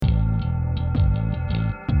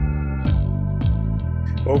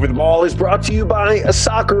Over the Ball is brought to you by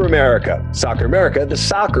Soccer America. Soccer America, the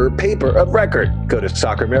soccer paper of record. Go to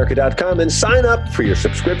socceramerica.com and sign up for your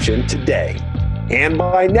subscription today. And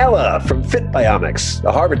by Nella from Fit Biomics.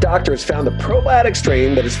 A Harvard doctor has found a probiotic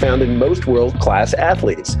strain that is found in most world-class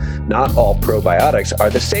athletes. Not all probiotics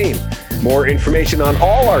are the same. More information on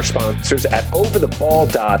all our sponsors at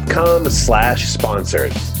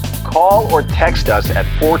overtheball.com/sponsors. Call or text us at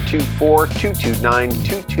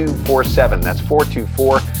 424-229-2247. That's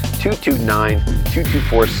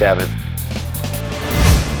 424-229-2247.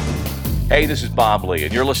 Hey, this is Bob Lee,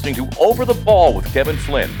 and you're listening to Over the Ball with Kevin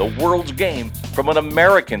Flynn, the world's game from an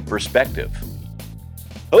American perspective.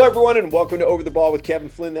 Hello, everyone, and welcome to Over the Ball with Kevin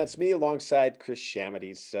Flynn. That's me, alongside Chris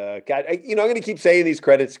Shamides. I'm going to keep saying these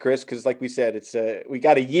credits, Chris, because, like we said, it's we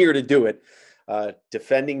got a year to do it.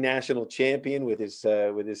 Defending national champion with his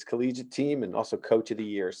collegiate team, and also coach of the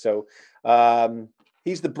year. So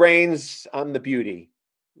he's the brains, I'm the beauty.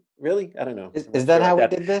 Really? I don't know. Is that how we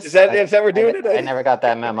did this? Is that how we're doing it? I never got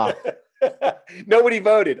that memo. Nobody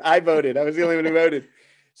voted. I voted. I was the only one who voted.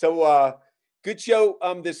 So good show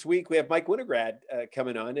this week. We have Mike Winograd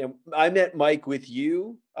coming on. And I met Mike with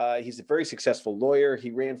you. He's a very successful lawyer.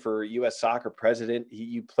 He ran for U.S. soccer president.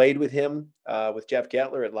 You played with him with Jeff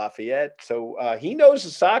Gettler at Lafayette. So he knows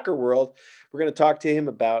the soccer world. We're going to talk to him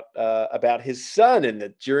about his son and the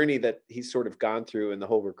journey that he's sort of gone through and the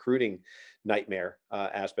whole recruiting nightmare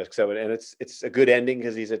aspect. So, and it's a good ending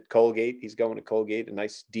because he's at Colgate. He's going to Colgate, a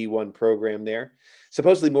nice D1 program there.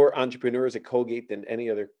 Supposedly more entrepreneurs at Colgate than any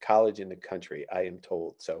other college in the country, I am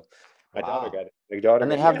told. So my daughter got it.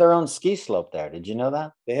 And they have their own ski slope there. Did you know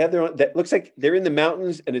that? They have their own. That looks like they're in the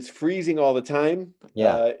mountains and it's freezing all the time.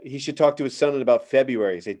 Yeah. He should talk to his son in about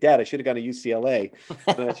February. Say, Dad, I should have gone to UCLA.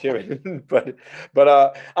 I'm not sure. but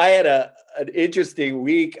I had an interesting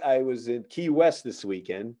week. I was in Key West this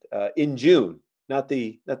weekend in June, not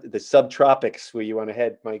the subtropics where you want to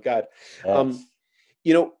head. My God. Yes.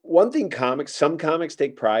 One thing some comics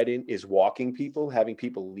take pride in is walking people, having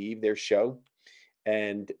people leave their show.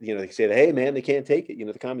 And, they say that, hey, man, they can't take it.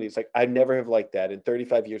 The comedy, it's like, I never have liked that. In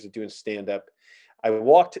 35 years of doing stand-up, I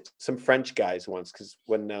walked some French guys once because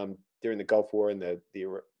when during the Gulf War and the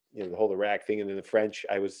whole Iraq thing and then the French,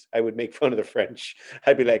 I would make fun of the French.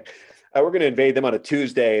 I'd be like, we're going to invade them on a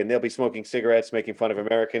Tuesday and they'll be smoking cigarettes, making fun of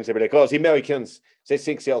Americans. They'd be like, oh, the Americans, they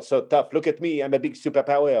think they're so tough. Look at me. I'm a big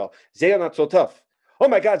superpower. They are not so tough. Oh,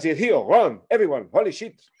 my God, they're here. Run, everyone. Holy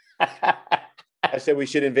shit. I said we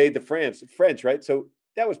should invade the French, right? So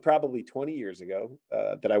that was probably 20 years ago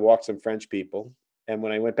that I walked some French people. And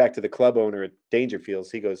when I went back to the club owner at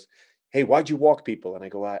Dangerfields, he goes, hey, why'd you walk people? And I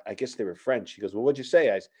go, I guess they were French. He goes, well, what'd you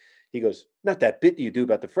say? He goes, not that bit you do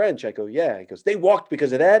about the French. I go, yeah. He goes, they walked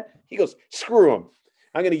because of that? He goes, screw them.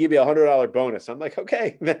 I'm going to give you $100 bonus. I'm like,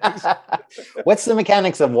 okay. What's the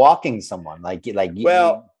mechanics of walking someone?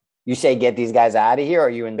 You say get these guys out of here, or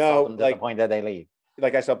you insult them to the point that they leave?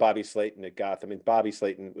 Like I saw Bobby Slayton at Gotham, and Bobby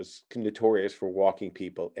Slayton was notorious for walking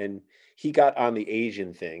people. And he got on the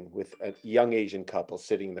Asian thing with a young Asian couple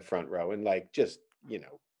sitting in the front row and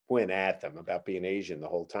went at them about being Asian the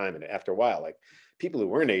whole time. And after a while, like people who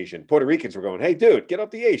weren't Asian, Puerto Ricans were going, hey, dude, get off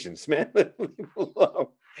the Asians, man. And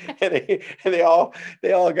they all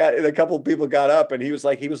got, and a couple of people got up and he was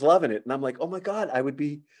loving it. And I'm like, oh my God, I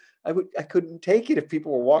couldn't take it if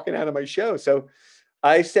people were walking out of my show. So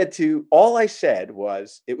all I said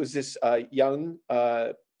was, it was this young,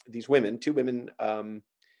 these women, two women,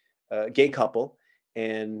 gay couple.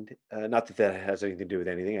 And not that has anything to do with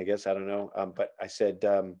anything, I guess, I don't know. But I said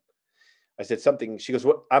something, she goes,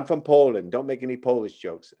 well, I'm from Poland. Don't make any Polish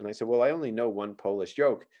jokes. And I said, well, I only know one Polish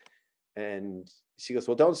joke. And she goes,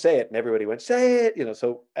 well, don't say it. And everybody went, say it.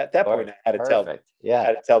 So at that point I had to tell them. Yeah. I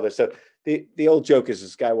had to tell this. So the old joke is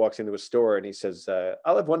this guy walks into a store and he says,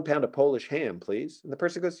 I'll have 1 pound of Polish ham, please. And the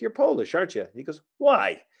person goes, you're Polish, aren't you? He goes,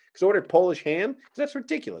 why? Because I ordered Polish ham? Because that's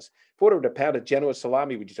ridiculous. If I ordered a pound of Genoa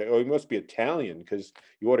salami, would you say, oh, you must be Italian because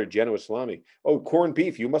you ordered Genoa salami? Oh, corned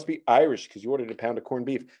beef, you must be Irish because you ordered a pound of corned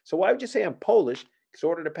beef. So why would you say I'm Polish because I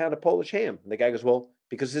ordered a pound of Polish ham? And the guy goes, well,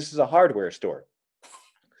 because this is a hardware store.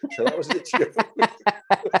 So that was the joke.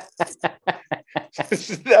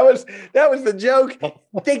 that was the joke.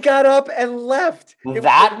 They got up and left.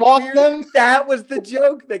 That walked them? That was the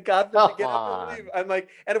joke that got them to get up and leave. I'm like,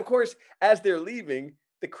 and of course, as they're leaving,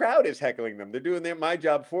 the crowd is heckling them. They're doing my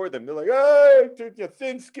job for them. They're like, hey, dude, you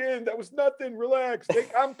thin skin. That was nothing. Relax.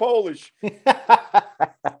 I'm Polish.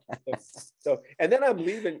 So, and then I'm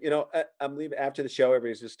leaving, I'm leaving after the show.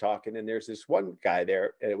 Everybody's just talking. And there's this one guy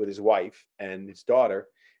there with his wife and his daughter.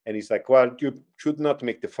 And he's like, well, you should not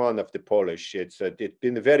make the fun of the Polish. It's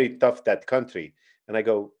been very tough, that country. And I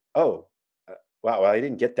go, oh, wow, well, I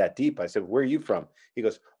didn't get that deep. I said, where are you from? He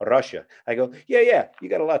goes, Russia. I go, yeah, you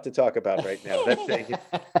got a lot to talk about right now. That's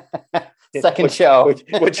second show.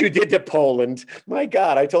 What you did to Poland. My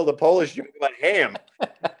God, I told the Polish you about ham. You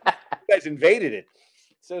guys invaded it.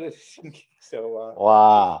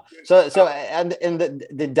 Wow. And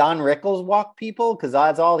did Don Rickles walk people? Because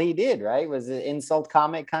that's all he did, right? Was it insult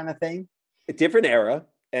comic kind of thing? A different era.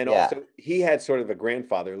 And also he had sort of a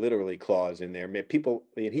grandfather literally clause in there. People,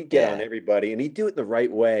 he'd get on everybody and he'd do it the right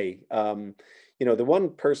way. The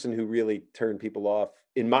one person who really turned people off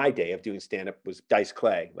in my day of doing stand-up was Dice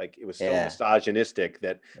Clay. Like, it was so misogynistic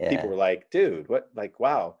that people were like, dude, what? Like,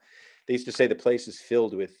 wow. They used to say the place is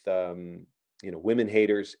filled with women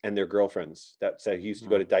haters and their girlfriends. That's how he used to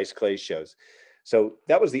go to Dice Clay's shows. So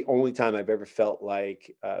that was the only time I've ever felt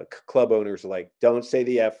like club owners are like, don't say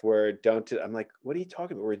the F word. I'm like, what are you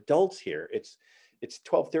talking about? We're adults here. It's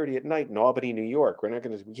 12:30 at night in Albany, New York.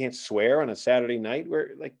 We can't swear on a Saturday night.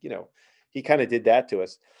 We're like, he kind of did that to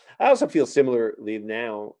us. I also feel similarly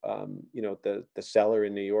now, the cellar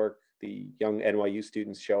in New York, the young NYU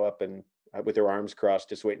students show up and with their arms crossed,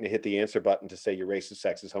 just waiting to hit the answer button to say you're racist,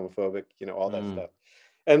 sexist, homophobic, all that stuff.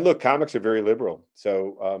 And look, comics are very liberal.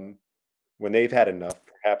 So when they've had enough,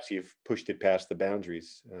 perhaps you've pushed it past the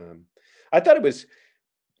boundaries. I thought it was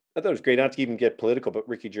great, not to even get political, but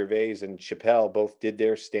Ricky Gervais and Chappelle both did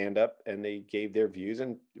their stand-up and they gave their views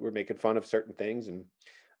and were making fun of certain things. And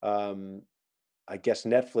I guess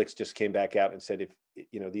Netflix just came back out and said, if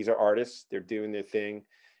these are artists, they're doing their thing.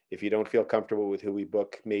 If you don't feel comfortable with who we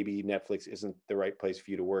book, maybe Netflix isn't the right place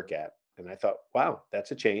for you to work at. And I thought, wow,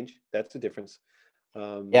 that's a change. That's a difference.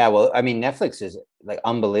 Well, I mean, Netflix is like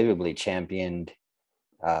unbelievably championed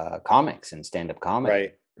comics and stand-up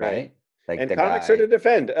comedy, right? Like, and comics are to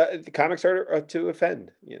defend. The comics are to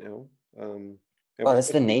offend. Well, that's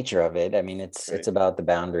the nature of it. I mean, it's about the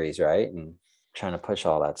boundaries, right? And trying to push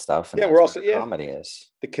all that stuff. And we're also comedy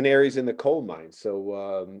is the canaries in the coal mine.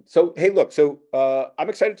 So hey, look. So I'm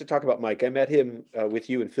excited to talk about Mike. I met him with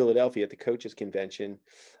you in Philadelphia at the coaches convention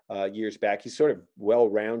years back. He's sort of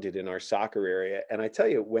well-rounded in our soccer area, and I tell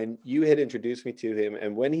you, when you had introduced me to him,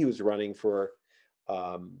 and when he was running for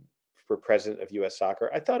president of U.S. Soccer,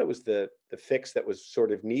 I thought it was the fix that was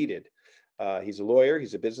sort of needed. He's a lawyer.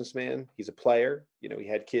 He's a businessman. He's a player. He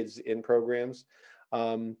had kids in programs.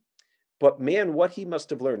 But man, what he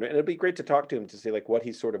must have learned, and it'd be great to talk to him to see like what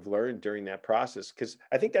he sort of learned during that process, because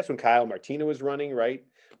I think that's when Kyle Martino was running, right?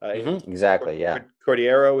 Exactly, yeah.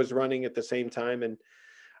 Cordiero was running at the same time, and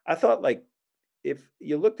I thought, like, if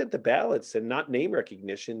you looked at the ballots and not name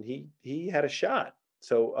recognition, he had a shot.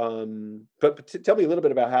 So, but tell me a little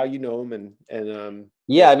bit about how you know him and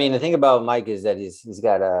I mean, the thing about Mike is that he's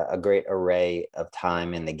got a great array of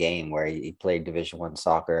time in the game where he played Division I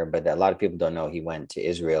soccer, but a lot of people don't know he went to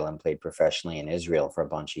Israel and played professionally in Israel for a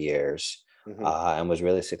bunch of years. And was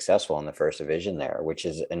really successful in the first division there, which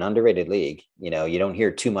is an underrated league. You don't hear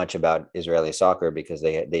too much about Israeli soccer because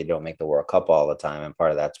they don't make the World Cup all the time, and part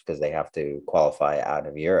of that's because they have to qualify out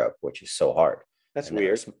of Europe, which is so hard. That's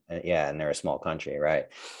weird. And they're a small country, right?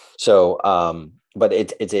 So, but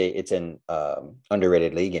it's an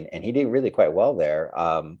underrated league, and he did really quite well there.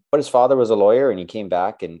 But his father was a lawyer, and he came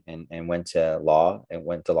back and went to law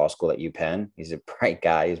school at UPenn. He's a bright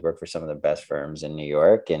guy. He's worked for some of the best firms in New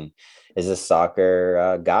York, and is a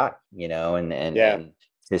soccer guy, and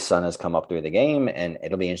his son has come up through the game, and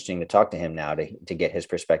it'll be interesting to talk to him now to get his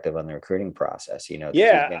perspective on the recruiting process. He's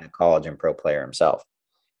been a college and pro player himself.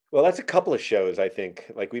 Well, that's a couple of shows, I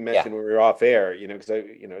think, like we mentioned when we were off air, because I,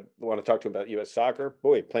 want to talk to him about U.S. soccer.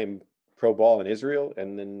 Boy, playing pro ball in Israel,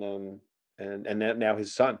 and then and now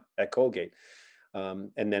his son at Colgate,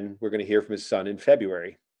 and then we're going to hear from his son in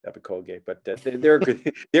February up at Colgate. But they're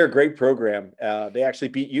a great program. They actually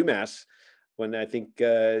beat UMass when I think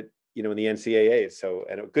in the NCAA. So,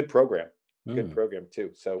 and a good program. Good program too.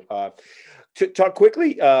 So to talk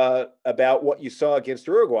quickly about what you saw against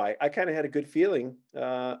Uruguay, I kind of had a good feeling.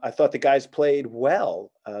 I thought the guys played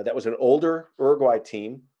well. That was an older Uruguay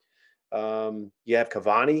team. You have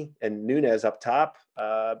Cavani and Nunez up top.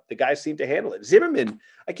 The guys seem to handle it. Zimmerman,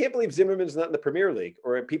 I can't believe Zimmerman's not in the Premier League,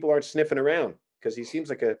 or people aren't sniffing around, because he seems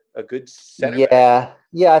like a good center back.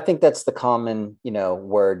 I think that's the common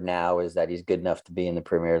word now, is that he's good enough to be in the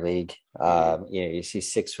Premier League. He's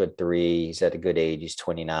 6'3", he's at a good age, he's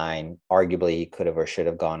 29. Arguably he could have or should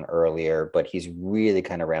have gone earlier, but he's really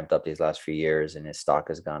kind of ramped up these last few years, and his stock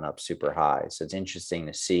has gone up super high. So it's interesting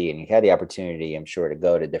to see, and he had the opportunity, I'm sure, to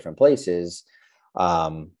go to different places.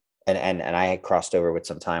 And I had crossed over with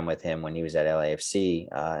some time with him when he was at LAFC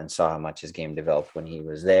and saw how much his game developed when he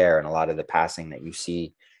was there, and a lot of the passing that you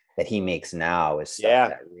see that he makes now is stuff Yeah.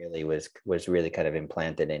 that really was really kind of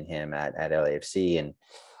implanted in him at LAFC. And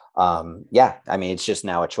yeah, I mean, it's just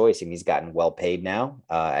now a choice. And he's gotten well paid now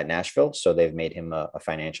at Nashville. So they've made him a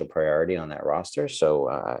financial priority on that roster. So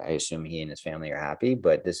I assume he and his family are happy,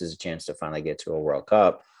 but this is a chance to finally get to a World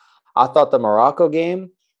Cup. I thought the Morocco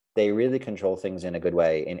game, they really control things in a good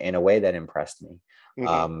way, in a way that impressed me.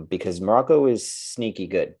 Hmm. Because Morocco is sneaky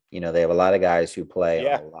good. They have a lot of guys who play on a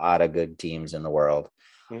Yeah. lot of good teams in the world.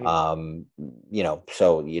 Hmm. Um,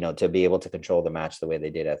 so to be able to control the match the way they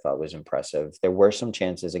did, I thought was impressive. There were some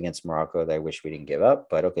chances against Morocco that I wish we didn't give up,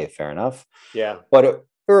 but okay, fair enough. Yeah. But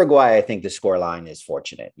Uruguay, I think the score line is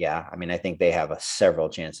fortunate. Yeah, I mean, I think they have several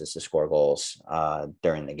chances to score goals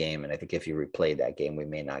during the game, and I think if you replay that game, we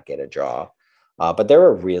may not get a draw. But they're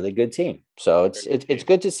a really good team, so Very good it's team.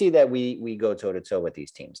 good to see that we go toe to toe with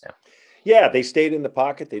these teams now. Yeah, they stayed in the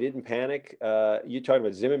pocket. They didn't panic. You talking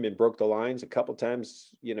about Zimmerman broke the lines a couple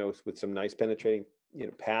times, with some nice penetrating,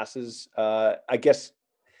 passes. I guess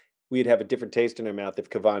we'd have a different taste in our mouth if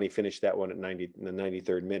Cavani finished that one at 90 in the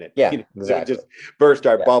 93rd minute. Yeah, It would exactly. just burst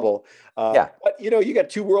our Yeah, bubble. yeah, But you got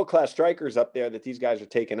two world-class strikers up there that these guys are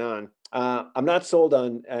taking on. I'm not sold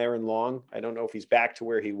on Aaron Long. I don't know if he's back to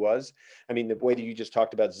where he was. I mean, the way that you just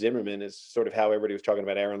talked about Zimmerman is sort of how everybody was talking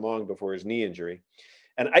about Aaron Long before his knee injury.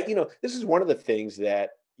 And this is one of the things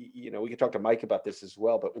that, we can talk to Mike about this as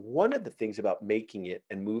well, but one of the things about making it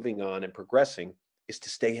and moving on and progressing is to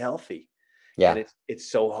stay healthy. And yeah.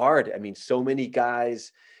 it's so hard. I mean, so many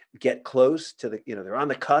guys get close to they're on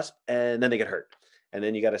the cusp and then they get hurt. And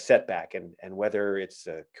then you got a setback. And whether it's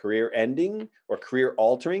a career ending or career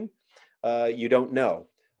altering, you don't know.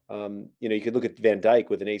 You could look at Van Dijk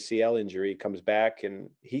with an ACL injury, comes back, and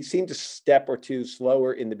he seemed a step or two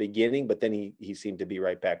slower in the beginning, but then he seemed to be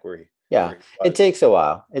right back where Yeah, he it was. takes a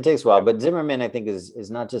while. It takes a while, Yeah. but Zimmerman, I think,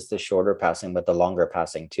 is not just the shorter passing, but the longer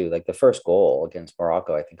passing too. Like the first goal against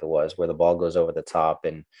Morocco, I think it was, where the ball goes over the top,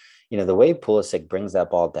 and the way Pulisic brings that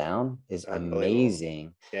ball down is Unbelievable.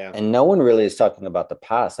 amazing. Yeah. And no one really is talking about the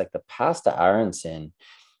pass, like the pass to Aronson.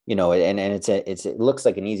 And it looks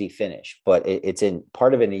like an easy finish, but it's in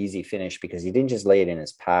part of an easy finish because he didn't just lay it in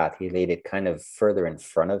his path. He laid it kind of further in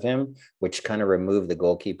front of him, which kind of removed the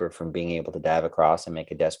goalkeeper from being able to dive across and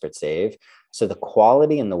make a desperate save. So the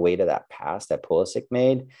quality and the weight of that pass that Pulisic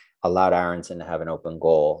made allowed Aronson to have an open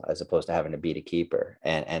goal as opposed to having to beat a keeper.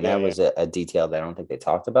 And that Yeah. was a detail that I don't think they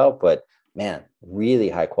talked about, but man, really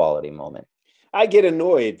high quality moment. I get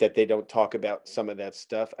annoyed that they don't talk about some of that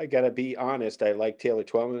stuff. I gotta be honest. I like Taylor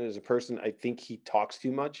Twellman as a person. I think he talks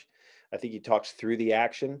too much. I think he talks through the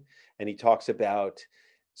action and he talks about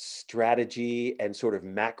strategy and sort of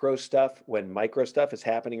macro stuff when micro stuff is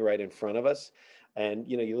happening right in front of us. And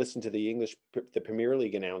you listen to the Premier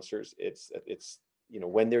League announcers. It's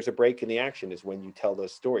when there's a break in the action is when you tell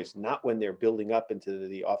those stories, not when they're building up into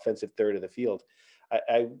the offensive third of the field.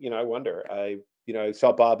 I wonder. I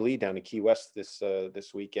saw Bob Lee down in Key West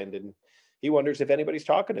this weekend, and he wonders if anybody's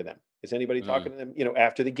talking to them. Is anybody Mm. talking to them?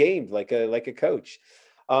 After the game, like a coach.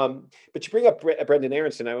 But you bring up Brendan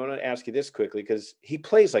Aronson. I want to ask you this quickly because he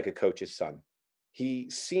plays like a coach's son. He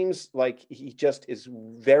seems like he just is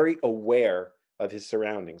very aware of his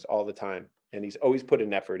surroundings all the time, and he's always put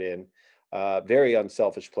an effort in. Very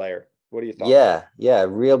unselfish player. What are your thoughts? Yeah, yeah,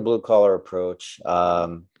 real blue collar approach.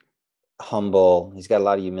 Humble. He's got a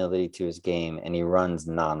lot of humility to his game, and he runs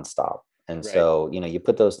nonstop. And Right. so, you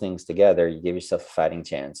put those things together, you give yourself a fighting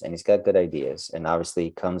chance. And he's got good ideas. And obviously,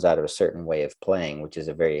 he comes out of a certain way of playing, which is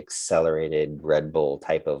a very accelerated Red Bull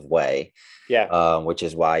type of way, Yeah. which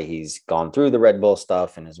is why he's gone through the Red Bull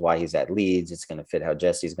stuff and is why he's at Leeds. It's going to fit how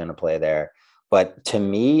Jesse's going to play there. But to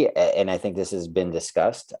me, and I think this has been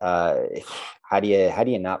discussed, how do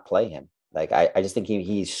you not play him? Like I just think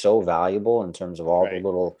he's so valuable in terms of all the Right.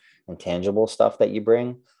 little intangible stuff that you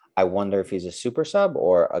bring. I wonder if he's a super sub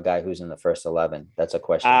or a guy who's in the first 11. That's a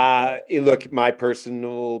question mark for me. Look, my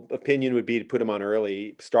personal opinion would be to put him on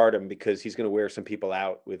early, start him because he's going to wear some people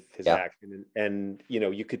out with his Yeah. action, and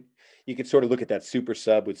you could sort of look at that super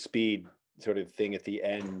sub with speed sort of thing at the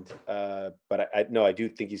end. But I no, I do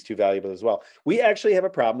think he's too valuable as well. We actually have a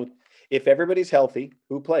problem with if everybody's healthy,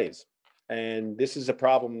 who plays? And this is a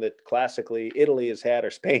problem that classically Italy has had,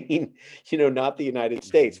 or Spain, not the United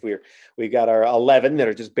States. We've got our 11 that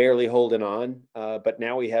are just barely holding on, but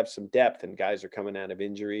now we have some depth, and guys are coming out of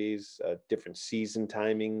injuries, different season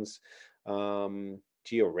timings.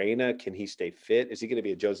 Gio Reyna, can he stay fit? Is he going to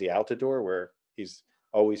be a Josie Altidore where he's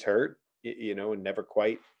always hurt, and never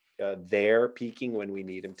quite there peaking when we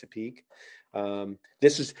need him to peak?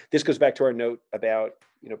 This goes back to our note about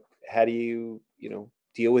how do you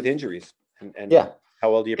deal with injuries and Yeah.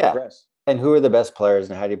 how well do you Yeah. progress? And who are the best players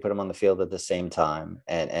and how do you put them on the field at the same time?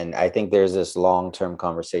 And I think there's this long-term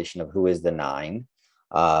conversation of who is the nine.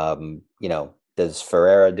 Does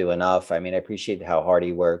Ferreira do enough? I mean, I appreciate how hard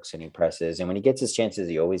he works and he presses. And when he gets his chances,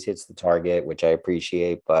 he always hits the target, which I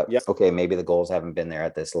appreciate. But Yeah. okay, maybe the goals haven't been there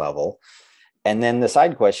at this level. And then the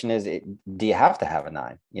side question is, do you have to have a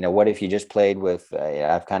nine? What if you just played with,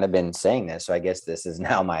 I've kind of been saying this, so I guess this is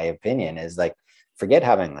now my opinion, is like, forget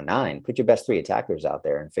having a nine, put your best three attackers out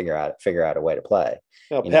there and figure out a way to play.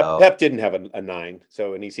 No, Pep didn't have a nine,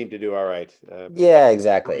 and he seemed to do all right. Yeah,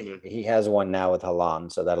 exactly. He has one now with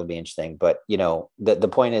Haaland, so that'll be interesting. But, the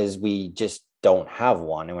point is we just don't have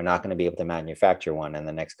one, and we're not going to be able to manufacture one in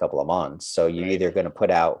the next couple of months. So you're either going to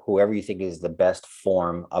put out whoever you think is the best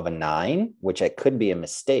form of a nine, which it could be a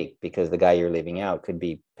mistake because the guy you're leaving out could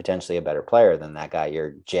be potentially a better player than that guy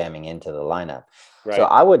you're jamming into the lineup. Right. So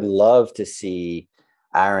I would love to see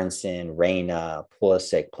Aronson, Reyna,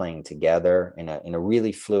 Pulisic playing together in a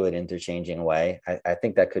really fluid, interchanging way. I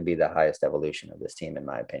think that could be the highest evolution of this team, in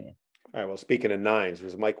my opinion. All right. Well, speaking of nines,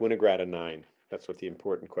 was Mike Winograd a nine? That's what the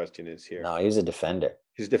important question is here. No, he's a defender.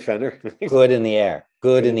 He's a defender. Good in the air.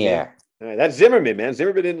 Good in the air. All right, that's Zimmerman, man.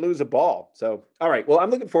 Zimmerman didn't lose a ball. So, all right. Well, I'm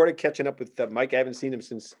looking forward to catching up with Mike. I haven't seen him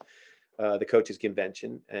since the coaches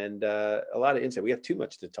convention, and a lot of insight. We have too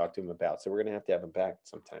much to talk to him about, so we're going to have him back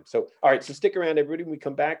sometime. So, all right. So stick around, everybody. When we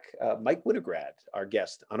come back, Mike Winograd, our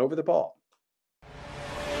guest on Over the Ball.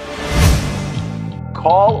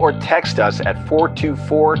 Call or text us at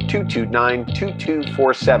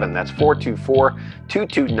 424-229-2247. That's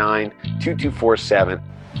 424-229-2247.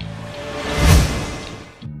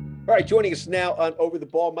 All right, joining us now on Over the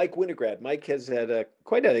Ball, Mike Winograd. Mike has had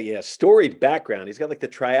quite a storied background. He's got like the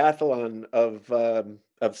triathlon of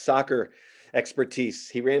soccer expertise.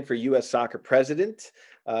 He ran for U.S. soccer president,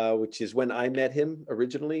 which is when I met him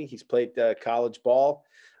originally. He's played college ball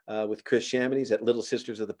with Chris Chamonix at Little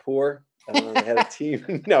Sisters of the Poor. Had a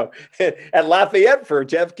team at Lafayette for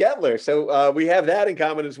Jeff Kettler. So we have that in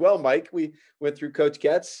common as well, Mike. We went through Coach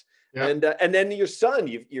Getz. Yep. And then your son,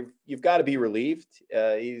 you've got to be relieved.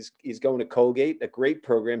 He's going to Colgate, a great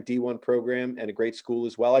program, D1 program, and a great school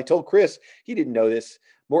as well. I told Chris, he didn't know this.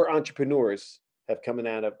 More entrepreneurs have come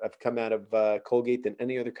out of Colgate than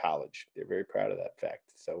any other college. They're very proud of that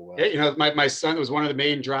fact. So my son was one of the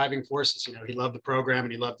main driving forces. He loved the program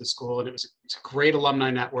and he loved the school, and it's a great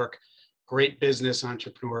alumni network, great business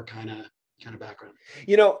entrepreneur kind of background.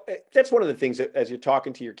 That's one of the things that, as you're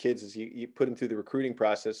talking to your kids, as you put them through the recruiting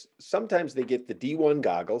process, sometimes they get the D1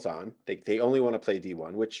 goggles on. They only want to play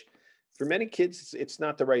D1, which for many kids, it's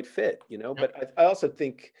not the right fit, But I also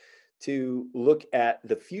think to look at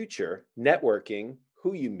the future, networking,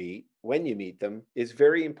 who you meet, when you meet them is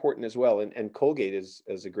very important as well. And Colgate is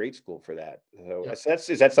a great school for that. So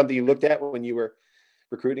is that something you looked at when you were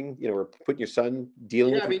recruiting, or putting your son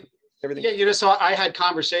dealing with everything? Yeah, so I had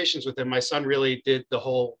conversations with him. My son really did the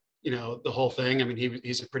whole thing. I mean,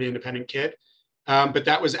 he's a pretty independent kid, but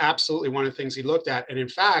that was absolutely one of the things he looked at. And in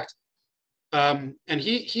fact, and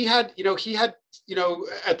he had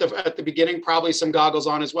at the beginning probably some goggles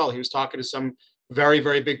on as well. He was talking to some very,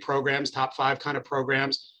 very big programs, top 5 kind of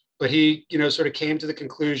programs, but he sort of came to the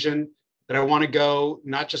conclusion that I want to go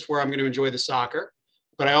not just where I'm going to enjoy the soccer,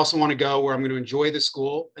 but I also want to go where I'm going to enjoy the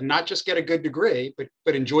school and not just get a good degree,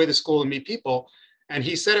 but enjoy the school and meet people. And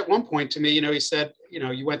he said at one point to me, he said,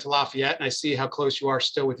 you went to Lafayette and I see how close you are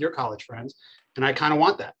still with your college friends. And I kind of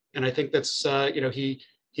want that. And I think that's, he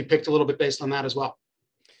picked a little bit based on that as well.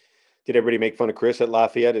 Did everybody make fun of Chris at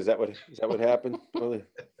Lafayette? Is that what happened? The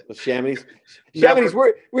Chamonix? Chamonix,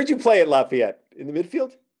 where'd you play at Lafayette? In the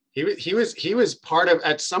midfield? He was part of,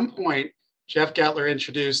 at some point, Jeff Kettler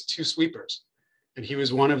introduced 2 sweepers. And he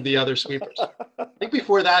was one of the other sweepers. I think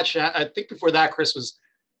before that, Chris was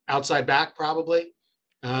outside back probably.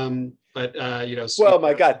 Well,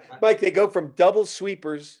 my God, Mike, they go from double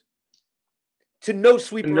sweepers to no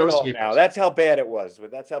sweeper at all now. That's how bad it was.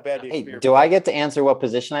 But that's how bad the experience. Hey, do I get to answer what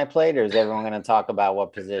position I played, or is everyone going to talk about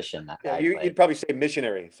what position I played? You'd probably say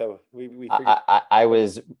missionary. So I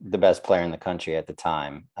was the best player in the country at the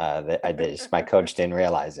time. My coach didn't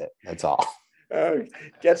realize it. That's all.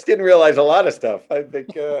 Getz didn't realize a lot of stuff. I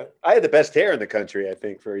think I had the best hair in the country, I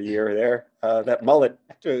think, for a year there. That mullet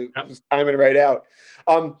was timing right out.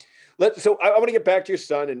 So I want to get back to your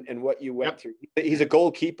son and what you went through. He's a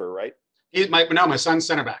goalkeeper, right? My son's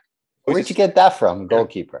center back. Where'd you get that from,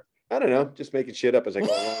 goalkeeper? I don't know. Just making shit up as I go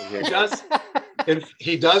along here.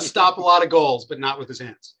 He does stop a lot of goals, but not with his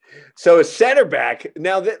hands. So a center back,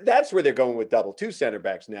 now that's where they're going with double, 2 center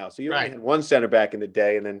backs now. So you only had 1 center back in the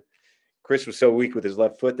day, and then Chris was so weak with his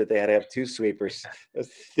left foot that they had to have two sweepers. They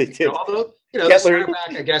You did. know, although, the Kettler, center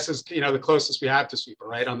back, I guess, is, the closest we have to sweeper,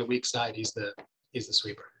 right? On the weak side, he's the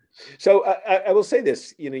sweeper. so I will say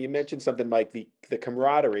this, you mentioned something, Mike, the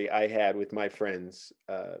camaraderie I had with my friends,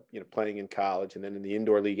 playing in college and then in the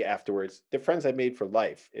indoor league afterwards, they're friends I made for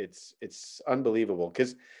life. It's unbelievable,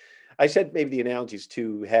 because I said maybe the analogy is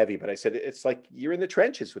too heavy, but I said it's like you're in the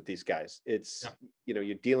trenches with these guys. It's,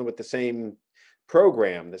 you're dealing with the same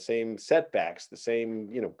program, the same setbacks, the same,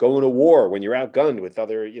 going to war when you're outgunned with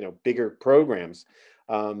other, bigger programs.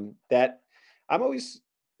 That I'm always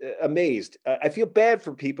amazed. I feel bad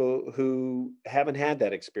for people who haven't had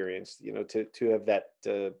that experience, to have that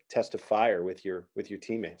test of fire with your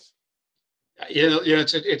teammates.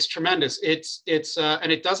 It's tremendous. It's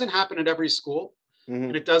and it doesn't happen at every school. Mm-hmm.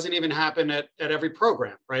 And it doesn't even happen at every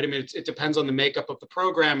program, right? I mean, it depends on the makeup of the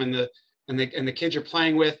program and the kids you're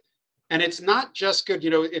playing with. And it's not just good,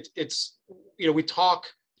 I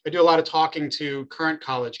do a lot of talking to current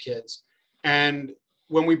college kids. And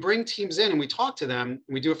when we bring teams in and we talk to them,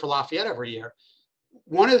 and we do it for Lafayette every year,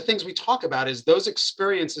 one of the things we talk about is those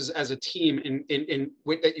experiences as a team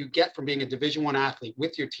that you get from being a Division I athlete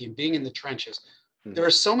with your team, being in the trenches. Mm-hmm. There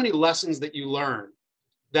are so many lessons that you learn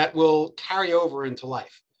that will carry over into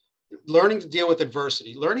life. Learning to deal with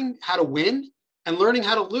adversity, learning how to win, and learning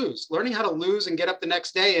how to lose and get up the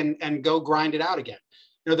next day and go grind it out again.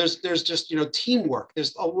 There's just, teamwork.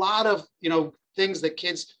 There's a lot of, things that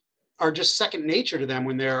kids are just second nature to them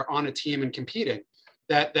when they're on a team and competing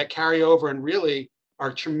that carry over and really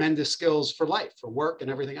are tremendous skills for life, for work and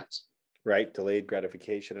everything else. Right. Delayed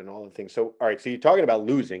gratification and all the things. So, all right. So you're talking about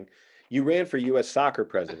losing. You ran for U.S. soccer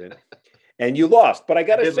president. And you lost, but I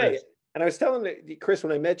got to say, and I was telling Chris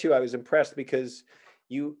when I met you, I was impressed because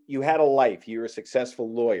you had a life. You're a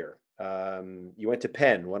successful lawyer. You went to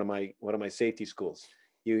Penn, one of my safety schools.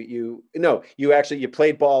 You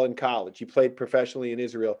played ball in college. You played professionally in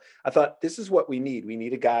Israel. I thought, this is what we need. We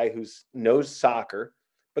need a guy who knows soccer,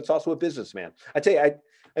 but it's also a businessman. I tell you,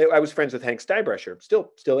 I was friends with Hank Steinbrecher,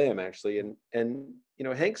 still am actually, and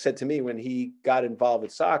Hank said to me when he got involved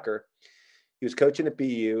with soccer. He was coaching at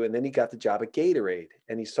BU, and then he got the job at Gatorade,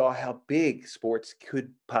 and he saw how big sports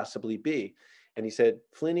could possibly be. And he said,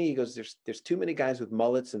 Flinny, he goes, there's too many guys with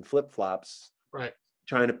mullets and flip-flops, right,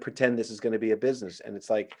 trying to pretend this is going to be a business. And it's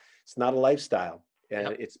like, it's not a lifestyle, and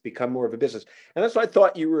It's become more of a business. And that's why I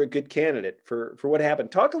thought you were a good candidate for what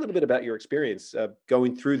happened. Talk a little bit about your experience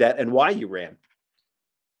going through that and why you ran.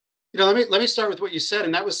 Let me start with what you said.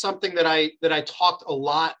 And that was something that I talked a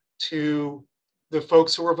lot to the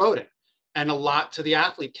folks who were voting, and a lot to the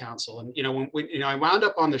athlete council. And, when I wound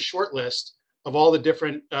up on the short list of all the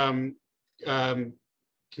different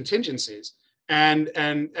contingencies. And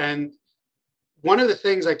one of the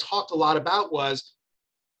things I talked a lot about was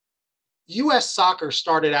U.S. Soccer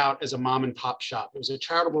started out as a mom and pop shop. It was a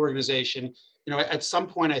charitable organization. At some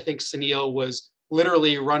point, I think Sunil was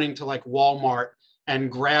literally running to like Walmart and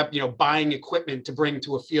buying equipment to bring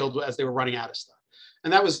to a field as they were running out of stuff.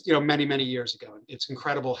 And that was, many, many years ago. It's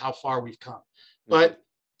incredible how far we've come. But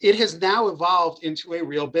it has now evolved into a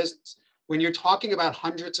real business. When you're talking about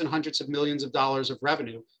hundreds and hundreds of millions of dollars of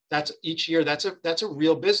revenue, that's each year, that's a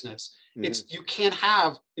real business. Mm-hmm. You can't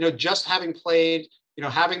have, just having played,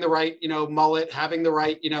 having the right, mullet, having the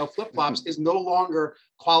right, flip-flops is no longer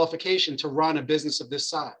qualification to run a business of this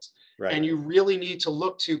size. Right. And you really need to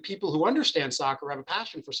look to people who understand soccer, have a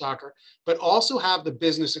passion for soccer, but also have the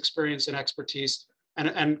business experience and expertise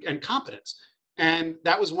and competence. And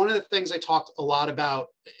that was one of the things I talked a lot about,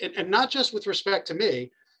 and not just with respect to me.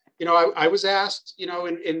 I was asked, in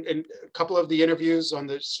a couple of the interviews on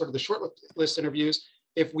the sort of the short list interviews,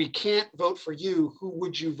 if we can't vote for you, who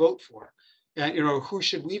would you vote for? And, who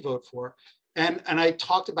should we vote for? And I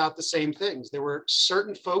talked about the same things. There were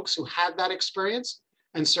certain folks who had that experience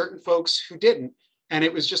and certain folks who didn't. And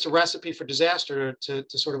it was just a recipe for disaster to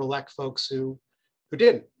sort of elect folks who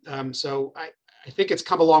didn't. So I think it's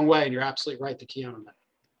come a long way, and you're absolutely right to key on that.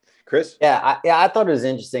 Chris? Yeah, I thought it was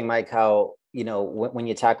interesting, Mike, how, when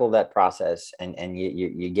you tackle that process and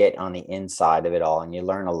you get on the inside of it all, and you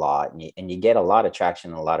learn a lot, and you get a lot of traction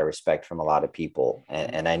and a lot of respect from a lot of people.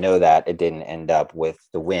 And I know that it didn't end up with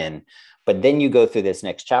the win, but then you go through this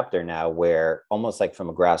next chapter now where almost like from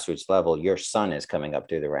a grassroots level, your son is coming up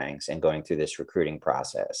through the ranks and going through this recruiting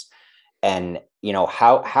process. And,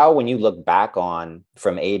 how, when you look back on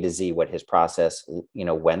from A to Z, what his process,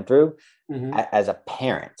 went through, mm-hmm. as a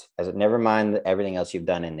parent, never mind everything else you've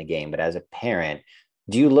done in the game, but as a parent,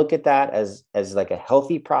 do you look at that as like a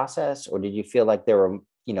healthy process, or did you feel like there were,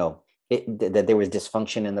 that there was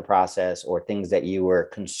dysfunction in the process or things that you were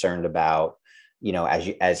concerned about?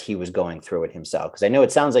 as he was going through it himself? Because I know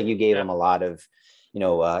it sounds like you gave him a lot of,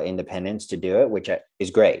 independence to do it, which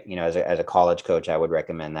is great. As a college coach, I would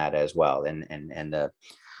recommend that as well. And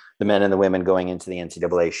the men and the women going into the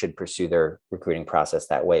NCAA should pursue their recruiting process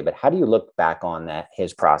that way. But how do you look back on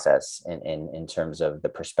his process in terms of the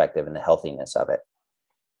perspective and the healthiness of it?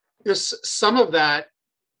 Some of that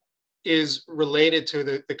is related to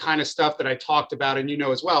the kind of stuff that I talked about, and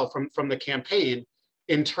as well from the campaign,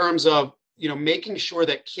 in terms of making sure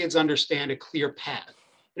that kids understand a clear path.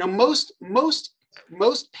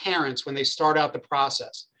 Most parents, when they start out the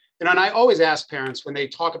process, and I always ask parents when they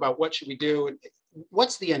talk about what should we do,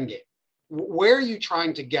 what's the end game? Where are you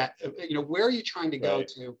trying to get? Where are you trying to go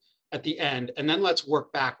to at the end? And then let's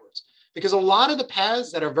work backwards, because a lot of the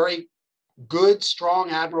paths that are very good, strong,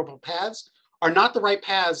 admirable paths are not the right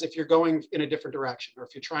paths if you're going in a different direction or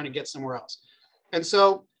if you're trying to get somewhere else. And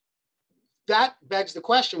so that begs the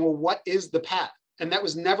question, well, what is the path? And that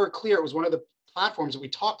was never clear. It was one of the platforms that we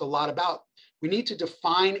talked a lot about. We need to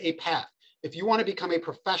define a path. If you want to become a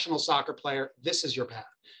professional soccer player, this is your path.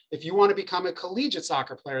 If you want to become a collegiate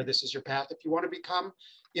soccer player, this is your path. If you want to become,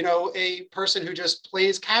 a person who just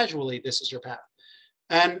plays casually, this is your path.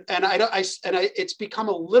 And it's become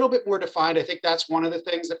a little bit more defined. I think that's one of the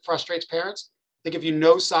things that frustrates parents. I think if you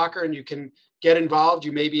know soccer and you can get involved,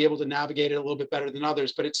 you may be able to navigate it a little bit better than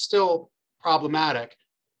others, but it's still problematic.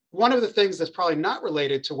 One of the things that's probably not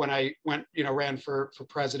related to when I ran for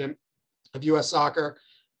president of U.S. Soccer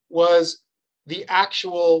was the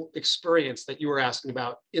actual experience that you were asking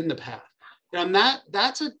about in the path. And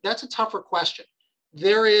that's a tougher question.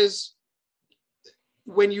 There is,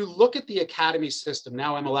 when you look at the academy system,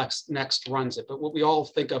 now MLS Next runs it, but what we all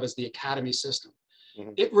think of as the academy system,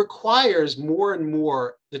 it requires more and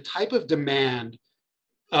more the type of demand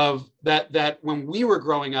of that when we were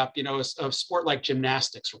growing up, of sport like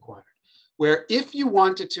gymnastics required, where if you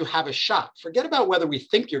wanted to have a shot, forget about whether we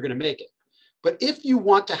think you're going to make it, but if you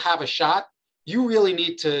want to have a shot, you really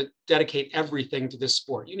need to dedicate everything to this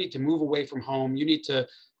sport. You need to move away from home. You need to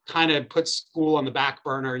kind of put school on the back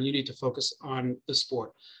burner, and you need to focus on the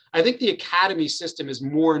sport. I think the academy system is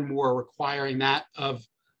more and more requiring that of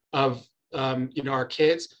our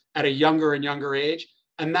kids at a younger and younger age.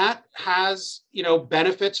 And that has,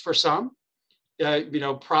 benefits for some,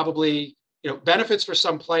 probably, benefits for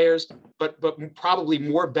some players, but probably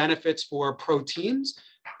more benefits for pro teams.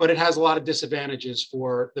 But it has a lot of disadvantages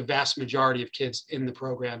for the vast majority of kids in the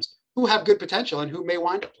programs who have good potential and who may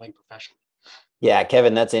wind up playing professionally. Yeah,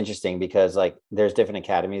 Kevin, that's interesting because there's different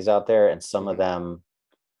academies out there, and some of them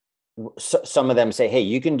say, hey,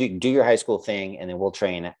 you can do your high school thing and then we'll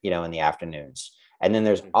train, in the afternoons. And then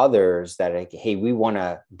there's others that are like, hey, we want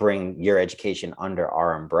to bring your education under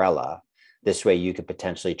our umbrella. This way you could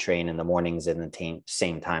potentially train in the mornings in the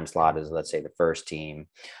same time slot as, let's say, the first team.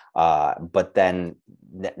 But then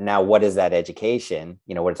now what is that education?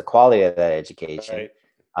 What is the quality of that education? Right.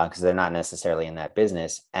 Because they're not necessarily in that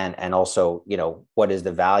business. And also, what is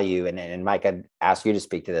the value? And Mike, I'd ask you to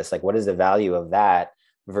speak to this. Like, what is the value of that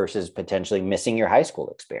versus potentially missing your high school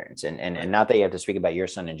experience? And not that you have to speak about your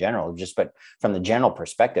son in general, but from the general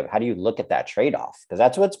perspective, how do you look at that trade-off? Because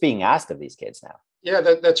that's what's being asked of these kids now. Yeah,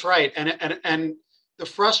 that's right. And the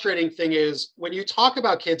frustrating thing is when you talk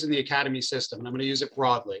about kids in the academy system, and I'm going to use it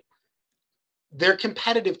broadly, they're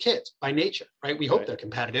competitive kids by nature, right? We hope they're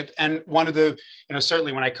competitive. And one of the,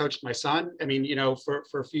 certainly when I coached my son,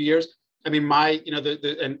 for a few years,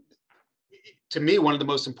 and to me, one of the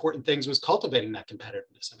most important things was cultivating that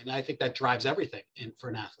competitiveness. I think that drives everything for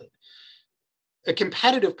an athlete. A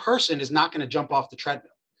competitive person is not going to jump off the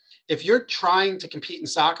treadmill. If you're trying to compete in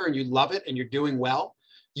soccer and you love it and you're doing well,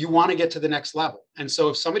 you want to get to the next level. And so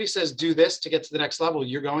if somebody says, do this to get to the next level,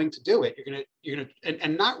 you're going to do it. You're going to,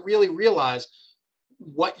 and not really realize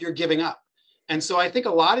what you're giving up. And so I think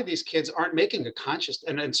a lot of these kids aren't making a conscious,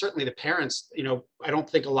 and certainly the parents, I don't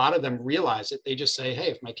think a lot of them realize it. They just say, hey,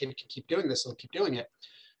 if my kid can keep doing this, they'll keep doing it.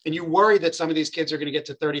 And you worry that some of these kids are going to get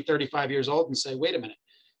to 30, 35 years old and say, wait a minute,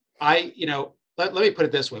 let me put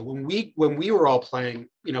it this way. When we were all playing,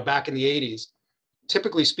 back in the 80s,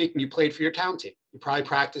 typically speaking, you played for your town team. You probably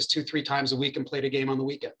practiced 2-3 times a week and played a game on the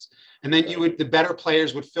weekends. And then the better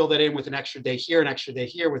players would fill that in with an extra day here, an extra day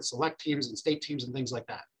here with select teams and state teams and things like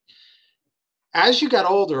that. As you got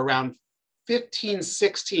older, around 15,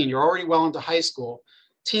 16, you're already well into high school,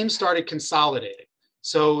 teams started consolidating.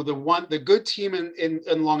 So the good team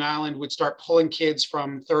in Long Island would start pulling kids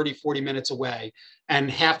from 30, 40 minutes away, and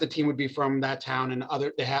half the team would be from that town and the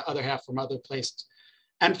other half from other places.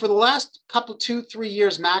 And for the last 2-3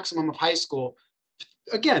 years maximum of high school,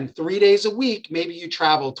 again, 3 days a week, maybe you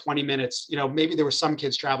travel 20 minutes, maybe there were some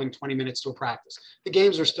kids traveling 20 minutes to a practice. The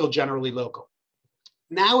games are still generally local.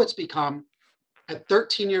 Now it's become, at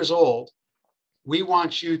 13 years old, we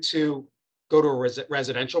want you to go to a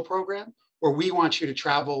residential program, or we want you to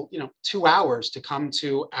travel, 2 hours to come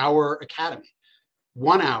to our academy,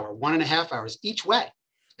 1 hour, 1.5 hours each way.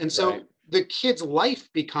 And so Right. the kid's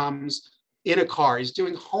life becomes in a car. He's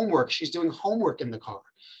doing homework. She's doing homework in the car.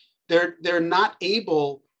 They're not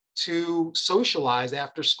able to socialize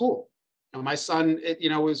after school. My son,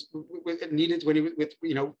 was needed when he was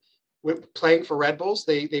with playing for Red Bulls.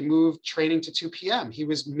 They moved training to 2 p.m. He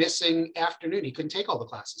was missing afternoon. He couldn't take all the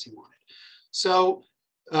classes he wanted. So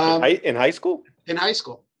In high school? in high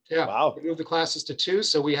school, yeah, Wow. we moved the classes to 2,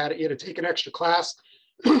 so he had to take an extra class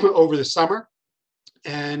over the summer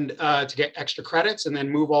and to get extra credits, and then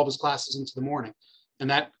move all of his classes into the morning, and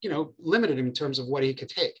that limited him in terms of what he could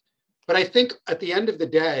take. But I think at the end of the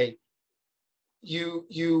day,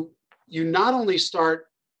 you not only start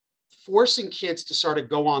forcing kids to sort of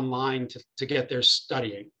go online to get their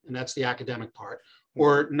studying, and that's the academic part,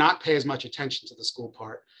 or not pay as much attention to the school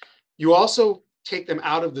part. You also take them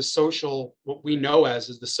out of the social, what we know as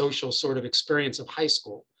is the social sort of experience of high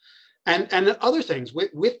school. And other things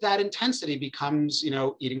with that intensity becomes,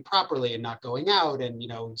 eating properly and not going out, and,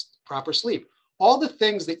 proper sleep, all the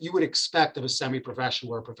things that you would expect of a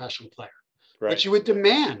semi-professional or a professional player, Right. that you would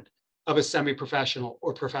demand of a semi-professional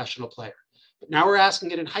or professional player. But now we're asking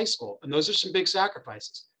it in high school, and those are some big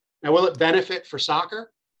sacrifices. Now, will it benefit for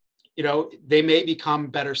soccer? They may become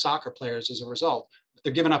better soccer players as a result, but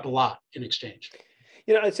they're giving up a lot in exchange.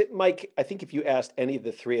 I'd say, Mike, I think if you asked any of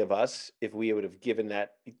the three of us if we would have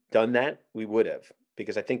done that, we would have.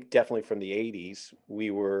 Because I think definitely from the 80s, we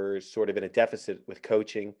were sort of in a deficit with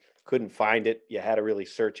coaching, couldn't find it. You had to really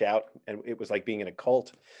search out. And it was like being in a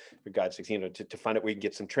cult, for God's sakes, to find out where you can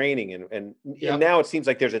get some training. And now it seems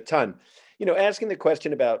like there's a ton. Asking the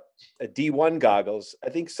question about D1 goggles, I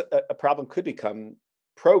think a problem could become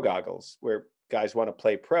pro goggles, where guys want to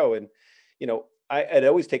play pro. And, I had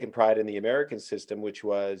always taken pride in the American system, which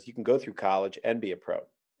was you can go through college and be a pro.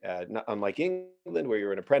 Not unlike England, where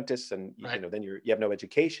you're an apprentice and then you have no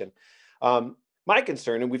education. My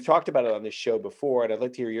concern, and we've talked about it on this show before, and I'd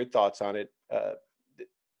like to hear your thoughts on it.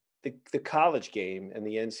 The college game and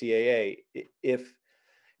the NCAA.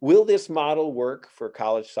 Will this model work for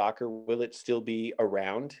college soccer? Will it still be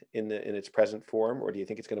around in its present form, or do you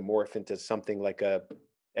think it's going to morph into something like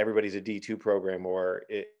everybody's a D2 program, or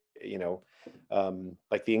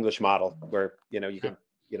like the English model, where you can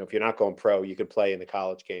if you're not going pro, you could play in the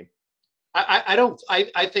college game?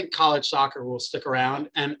 I think college soccer will stick around,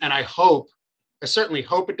 and I certainly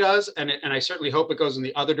hope it does, and I certainly hope it goes in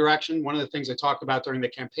the other direction. One of the things I talked about during the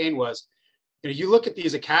campaign was, you look at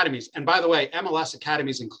these academies, and by the way, MLS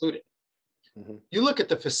academies included. Mm-hmm. You look at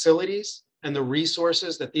the facilities and the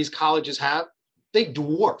resources that these colleges have, they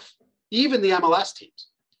dwarf even the MLS teams.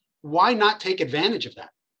 Why not take advantage of that?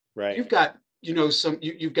 Right. You've got,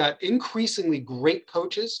 you've got increasingly great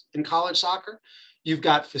coaches in college soccer. You've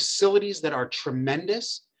got facilities that are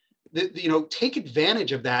tremendous. Take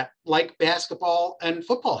advantage of that, like basketball and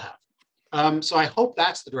football have. So I hope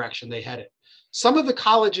that's the direction they headed. Some of the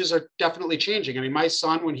colleges are definitely changing. I mean, my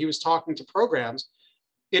son, when he was talking to programs,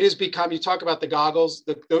 it has become, you talk about the goggles,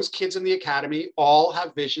 those kids in the academy all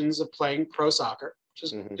have visions of playing pro soccer,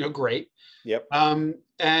 which is, great. Yep.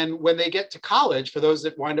 And when they get to college, for those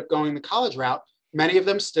that wind up going the college route, many of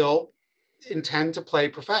them still intend to play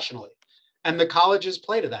professionally. And the colleges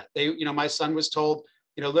play to that. My son was told,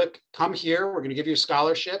 look, come here, we're going to give you a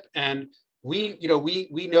scholarship, and we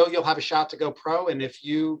know you'll have a shot to go pro. And if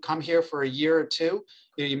you come here for a year or two,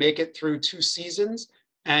 you make it through 2 seasons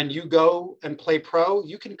and you go and play pro,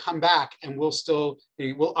 you can come back and we'll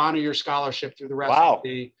honor your scholarship through the rest of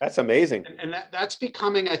the. That's amazing. And that's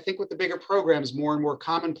becoming, I think, with the bigger programs, more and more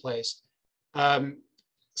commonplace.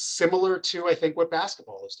 Similar to, I think, what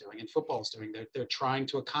basketball is doing and football is doing. They're trying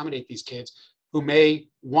to accommodate these kids who may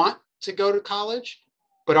want to go to college,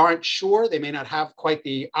 but aren't sure. They may not have quite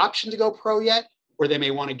the option to go pro yet, or they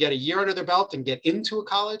may want to get a year under their belt and get into a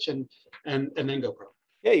college and then go pro.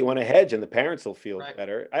 Yeah, you want to hedge, and the parents will feel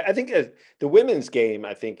better. I think the women's game,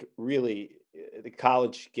 I think really the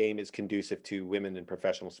college game is conducive to women in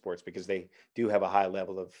professional sports because they do have a high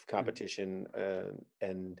level of competition,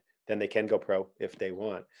 and then they can go pro if they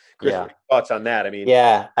want. Chris, what are your thoughts on that? I mean,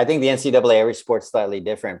 I think the NCAA, every sport's slightly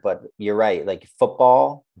different, but you're right. Like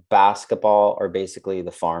football, basketball are basically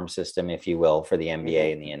the farm system, if you will, for the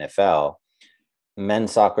NBA and the NFL.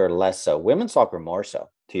 Men's soccer, less so. Women's soccer, more so,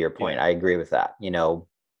 to your point. I agree with that,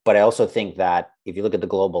 but I also think that if you look at the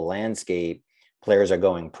global landscape, players are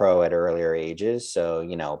going pro at earlier ages. So,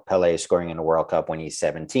 you know, Pele is scoring in a World Cup when he's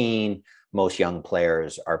 17. Most young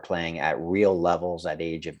players are playing at real levels at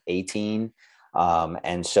age of 18.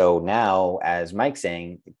 And so now, as Mike's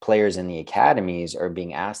saying, players in the academies are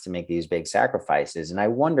being asked to make these big sacrifices. And I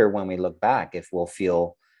wonder when we look back if we'll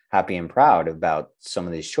feel happy and proud about some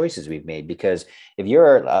of these choices we've made. Because if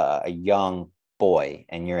you're a young boy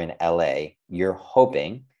and you're in LA, you're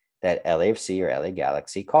hoping that LAFC or LA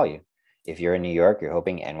Galaxy call you. If you're in New York, you're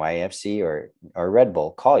hoping NYFC or Red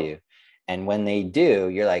Bull call you. And when they do,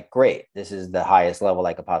 you're like, great, this is the highest level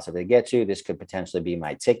I could possibly get to. This could potentially be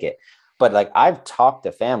my ticket. But like I've talked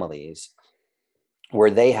to families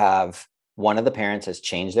where they have one of the parents has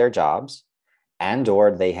changed their jobs and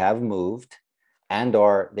or they have moved and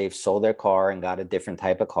or they've sold their car and got a different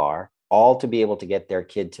type of car, all to be able to get their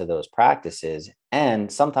kid to those practices.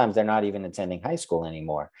 And sometimes they're not even attending high school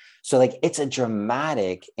anymore. So like it's a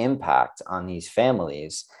dramatic impact on these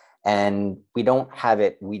families. And we don't have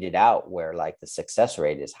it weeded out where like the success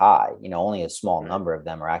rate is high. You know, only a small number of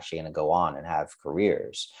them are actually going to go on and have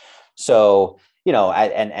careers. So, you know,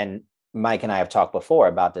 and Mike and I have talked before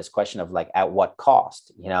about this question of like, at what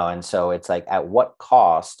cost, you know? And so it's like, at what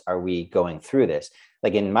cost are we going through this?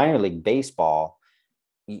 Like in minor league baseball,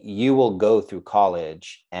 you will go through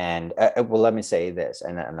college and well, let me say this,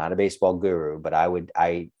 and I'm not a baseball guru, but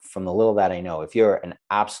from the little that I know, if you're an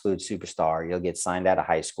absolute superstar, you'll get signed out of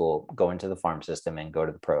high school, go into the farm system and go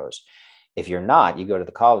to the pros. If you're not, you go to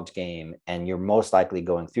the college game and you're most likely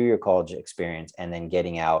going through your college experience and then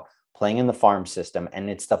getting out, playing in the farm system. And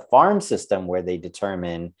it's the farm system where they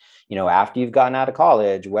determine, you know, after you've gotten out of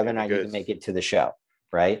college, whether or not you can make it to the show.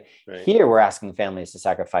 Right? Here, we're asking families to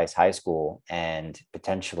sacrifice high school and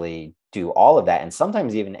potentially do all of that. And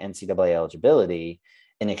sometimes even NCAA eligibility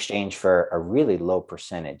in exchange for a really low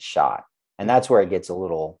percentage shot. And that's where it gets a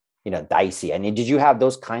little, you know, dicey. I mean, did you have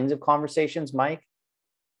those kinds of conversations, Mike?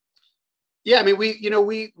 Yeah, I mean,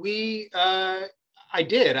 I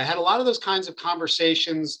did. I had a lot of those kinds of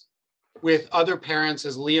conversations with other parents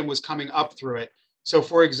as Liam was coming up through it. So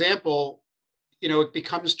for example, you know, it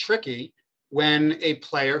becomes tricky when a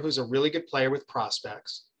player who's a really good player with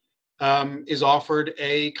prospects is offered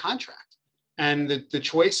a contract. And the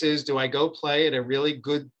choice is, do I go play at a really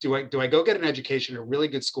good, do I go get an education at a really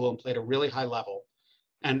good school and play at a really high level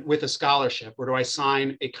and with a scholarship, or do I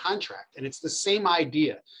sign a contract? And it's the same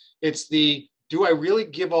idea. It's do I really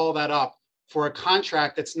give all that up for a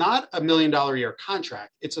contract that's not $1 million a year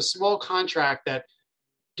contract? It's a small contract that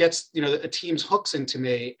gets, you know, a team's hooks into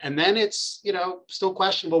me. And then it's, you know, still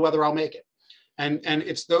questionable whether I'll make it. And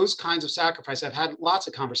it's those kinds of sacrifice. I've had lots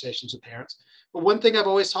of conversations with parents, but one thing I've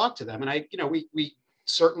always talked to them, and we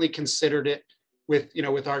certainly considered it with, you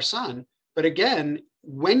know, with our son. But again,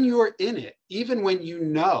 when you're in it, even when you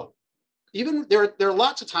know, even there are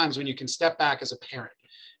lots of times when you can step back as a parent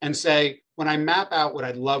and say, when I map out what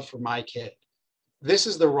I'd love for my kid, this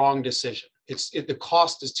is the wrong decision. The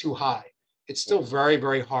cost is too high. It's still very,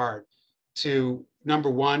 very hard to, number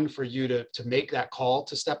one, for you to make that call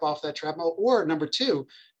to step off that treadmill, or number two,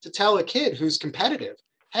 to tell a kid who's competitive,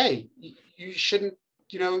 hey, you shouldn't,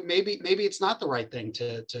 you know, maybe it's not the right thing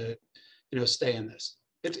to you know, stay in this.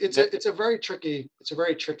 It's a very tricky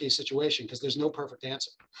situation because there's no perfect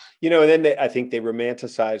answer. You know, and then I think they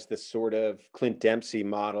romanticize this sort of Clint Dempsey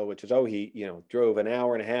model, which is, oh, he, you know, drove an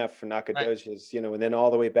hour and a half for Nacogdoches, right, you know, and then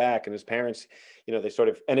all the way back, and his parents, you know, they sort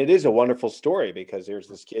of, and it is a wonderful story because there's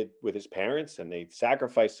this kid with his parents and they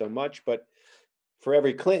sacrifice so much, but for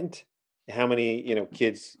every Clint, how many, you know,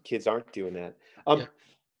 kids aren't doing that? Yeah.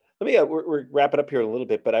 Let me, we're wrapping up here a little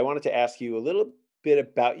bit, but I wanted to ask you a little bit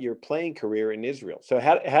about your playing career in Israel. So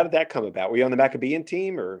how did that come about? Were you on the Maccabean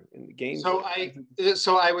team or in the games? So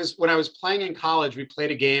I was, when I was playing in college, we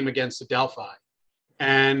played a game against Adelphi,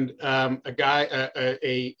 and a guy,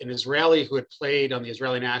 an Israeli who had played on the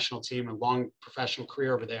Israeli national team, a long professional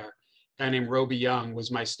career over there, a guy named Roby Young,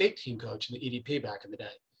 was my state team coach in the EDP back in the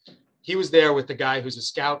day. He was there with the guy who's a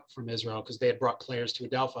scout from Israel because they had brought players to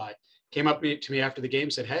Adelphi. Came up to me after the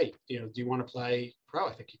game, said, "Hey, you know, do you want to play pro?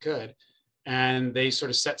 I think you could." And they sort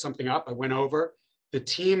of set something up. I went over. The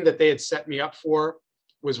team that they had set me up for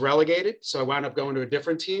was relegated, so I wound up going to a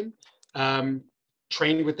different team.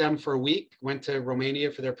 Trained with them for a week, went to Romania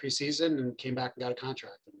for their preseason, and came back and got a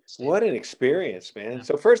contract. What an experience, man. Yeah.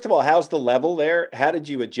 So first of all, how's the level there? How did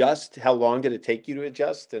you adjust? How long did it take you to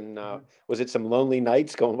adjust? And was it some lonely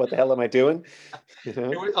nights going, what the hell am I doing? You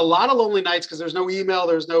know? It was a lot of lonely nights because there's no email,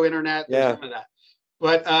 there's no internet, there's none of that.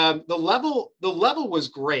 But the level was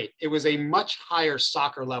great. It was a much higher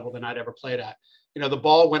soccer level than I'd ever played at. You know, the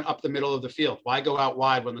ball went up the middle of the field. Why go out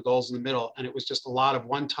wide when the goal's in the middle? And it was just a lot of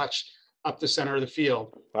one touch up the center of the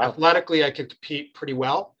field. Wow. Athletically, I could compete pretty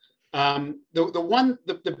well. The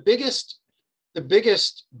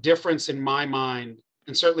biggest difference in my mind,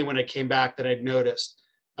 and certainly when I came back that I'd noticed,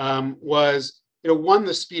 was, one,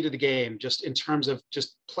 the speed of the game, just in terms of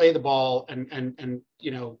just play the ball and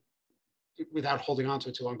without holding on to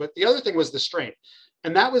it too long. But the other thing was the strength.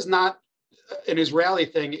 And that was not an Israeli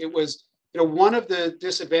thing. It was, one of the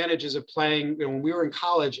disadvantages of playing, when we were in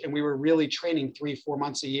college and we were really training 3-4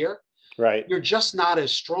 months a year, Right. you're just not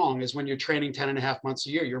as strong as when you're training 10 and a half months a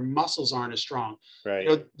year. Your muscles aren't as strong.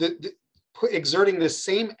 Right. Exerting the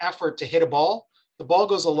same effort to hit a ball, the ball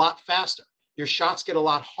goes a lot faster. Your shots get a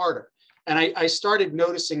lot harder. And I started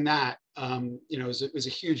noticing that, it was a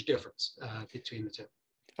huge difference between the two.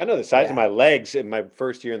 I know the size of my legs in my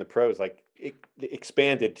first year in the pros, like it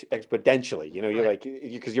expanded exponentially, you're like,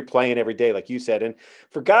 because you're playing every day, like you said. And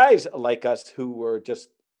for guys like us who were just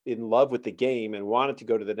in love with the game and wanted to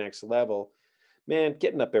go to the next level, man,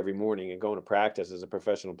 getting up every morning and going to practice as a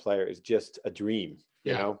professional player is just a dream,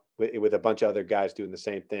 with a bunch of other guys doing the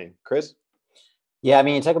same thing. Chris? Yeah, I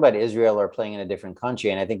mean, you talk about Israel or playing in a different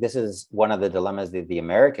country, and I think this is one of the dilemmas that the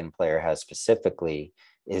American player has specifically,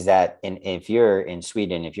 is that if you're in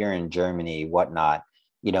Sweden, if you're in Germany, whatnot,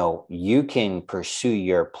 you can pursue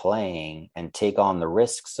your playing and take on the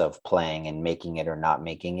risks of playing and making it or not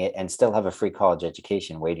making it, and still have a free college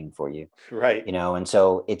education waiting for you. Right. And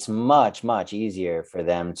so it's much, much easier for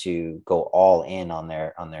them to go all in on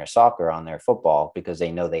their soccer, on their football, because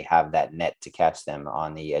they know they have that net to catch them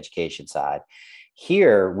on the education side.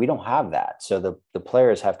 Here, we don't have that. So the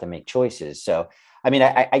players have to make choices. So, I mean,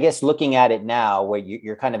 I guess looking at it now, where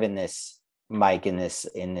you're kind of in this, Mike, in this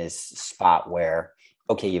spot where,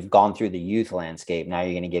 okay, you've gone through the youth landscape. Now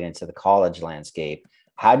you're going to get into the college landscape.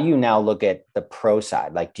 How do you now look at the pro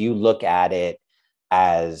side? Like, do you look at it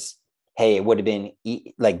as, hey, it would have been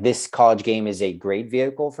like this college game is a great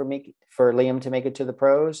vehicle for Liam to make it to the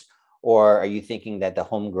pros? Or are you thinking that the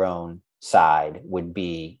homegrown side would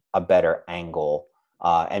be a better angle?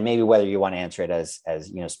 And maybe whether you want to answer it as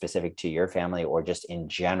specific to your family or just in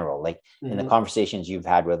general, like in the conversations you've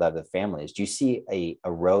had with other families, do you see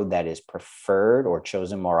a road that is preferred or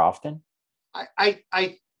chosen more often? I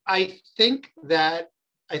think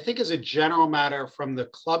as a general matter, from the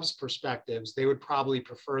club's perspectives, they would probably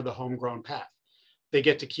prefer the homegrown path. They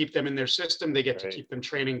get to keep them in their system. They get to keep them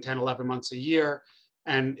training 10, 11 months a year.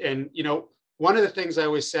 And one of the things I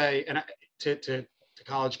always say, and to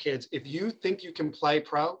college kids, if you think you can play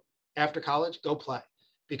pro after college, go play.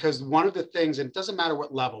 Because one of the things, and it doesn't matter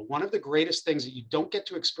what level, one of the greatest things that you don't get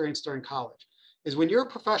to experience during college is when you're a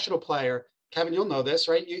professional player. Kevin, you'll know this,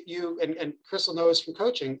 right? You and Chris will know this from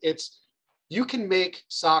coaching. You can make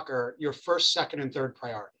soccer your first, second, and third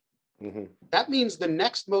priority. Mm-hmm. That means the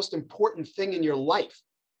next most important thing in your life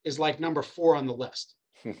is like number 4 on the list.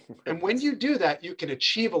 And when you do that, you can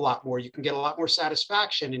achieve a lot more. You can get a lot more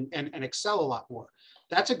satisfaction and excel a lot more.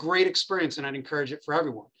 That's a great experience, and I'd encourage it for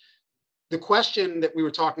everyone. The question that we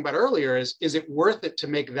were talking about earlier is it worth it to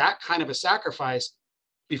make that kind of a sacrifice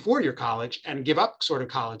before your college and give up sort of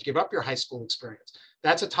college, give up your high school experience?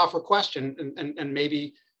 That's a tougher question and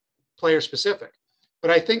maybe player specific.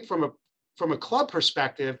 But I think from a club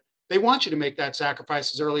perspective, they want you to make that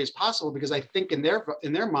sacrifice as early as possible, because I think in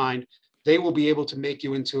their mind, they will be able to make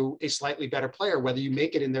you into a slightly better player, whether you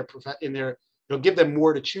make it in their, it'll give them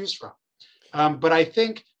more to choose from. But I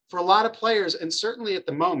think for a lot of players, and certainly at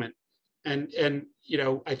the moment, and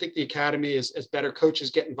I think the academy, as better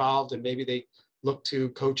coaches get involved, and maybe they look to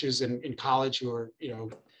coaches in college who are,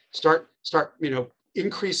 start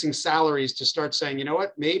increasing salaries to start saying,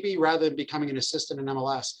 maybe rather than becoming an assistant in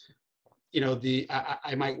MLS,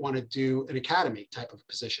 I might want to do an academy type of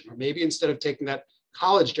position, or maybe instead of taking that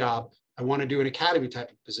college job, I want to do an academy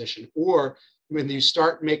type of position. Or when you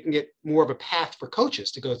start making it more of a path for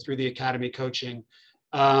coaches to go through the academy coaching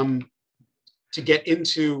to get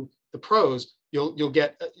into the pros, you'll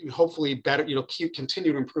get hopefully better.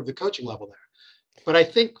 Continue to improve the coaching level there. But I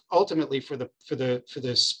think ultimately for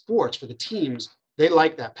the sports, for the teams, they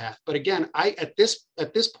like that path. But again, at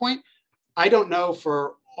this point, I don't know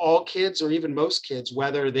for all kids or even most kids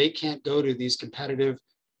whether they can't go to these competitive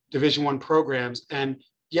Division I programs. And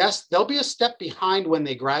yes, they'll be a step behind when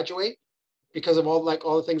they graduate because of all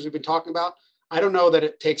the things we've been talking about. I don't know that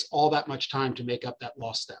it takes all that much time to make up that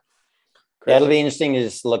lost step. Yeah, it'll be interesting to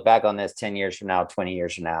just look back on this 10 years from now, 20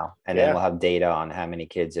 years from now, and then we'll have data on how many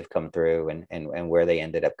kids have come through and where they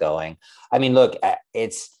ended up going. I mean, look,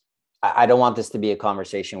 I don't want this to be a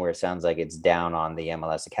conversation where it sounds like it's down on the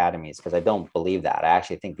MLS academies, because I don't believe that. I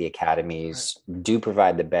actually think the academies do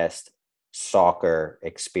provide the best soccer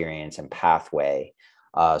experience and pathway.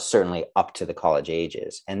 certainly up to the college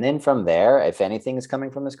ages. And then from there, if anything is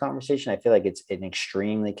coming from this conversation, I feel like it's an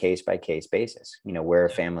extremely case by case basis, where a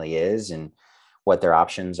family is and what their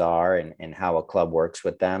options are, and how a club works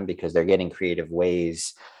with them, because they're getting creative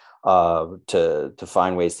ways to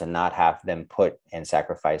find ways to not have them put and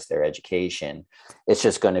sacrifice their education. It's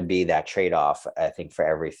just going to be that trade-off, I think, for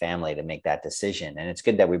every family to make that decision. And it's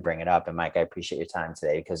good that we bring it up. And Mike, I appreciate your time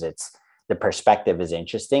today, because the perspective is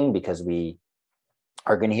interesting, because we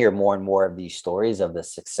are going to hear more and more of these stories of the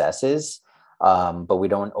successes, but we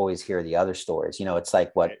don't always hear the other stories. It's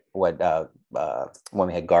like what when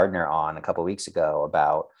we had Gardner on a couple of weeks ago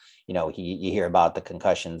about, you hear about the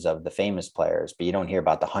concussions of the famous players, but you don't hear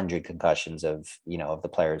about the 100 concussions of the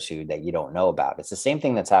players that you don't know about. It's the same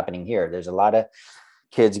thing that's happening here. There's a lot of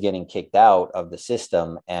kids getting kicked out of the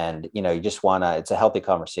system, and you just want to, it's a healthy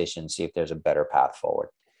conversation, see if there's a better path forward.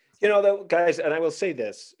 Though, guys, and I will say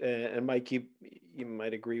this, and Mike, you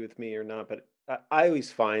might agree with me or not, but I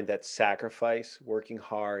always find that sacrifice, working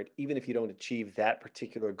hard, even if you don't achieve that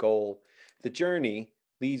particular goal, the journey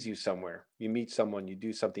leads you somewhere. You meet someone, you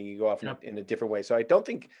do something, you go off in a different way. So I don't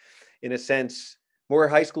think, in a sense, more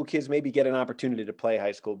high school kids maybe get an opportunity to play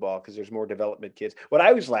high school ball because there's more development kids. What I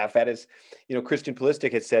always laugh at is, Christian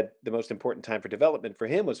Pulisic had said the most important time for development for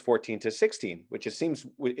him was 14 to 16, which seems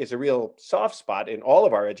is a real soft spot in all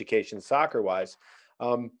of our education, soccer wise.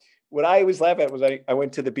 What I always laugh at was I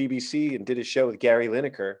went to the BBC and did a show with Gary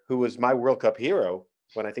Lineker, who was my World Cup hero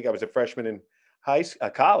when I think I was a freshman in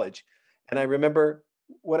college. And I remember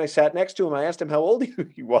when I sat next to him, I asked him how old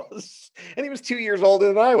he was, and he was 2 years older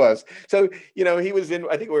than I was. So, he was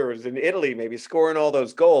I think we was in Italy, maybe scoring all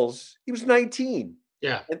those goals. He was 19.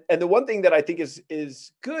 Yeah. And the one thing that I think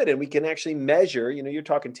is good, and we can actually measure, you're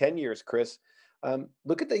talking 10 years, Chris.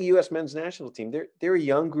 Look at the U.S. men's national team. They're a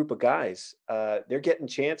young group of guys. They're getting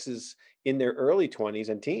chances in their early 20s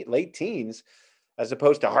and late teens, as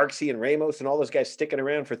opposed to Harksey and Ramos and all those guys sticking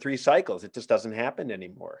around for 3 cycles. It just doesn't happen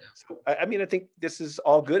anymore. So, I think this is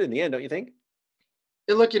all good in the end, don't you think?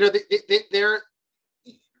 And look, they're,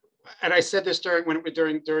 and I said this during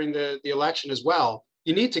the election as well.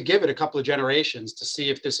 You need to give it a couple of generations to see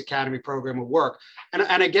if this academy program will work.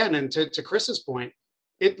 And again, and to Chris's point,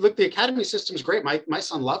 the academy system is great. My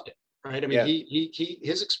son loved it, right? I mean,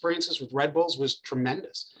 his experiences with Red Bulls was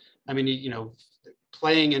tremendous. I mean,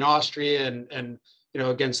 playing in Austria and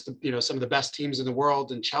against some of the best teams in the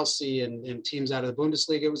world, and Chelsea and teams out of the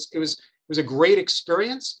Bundesliga. It was a great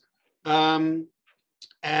experience, and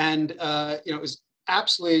it was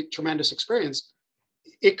absolutely tremendous experience.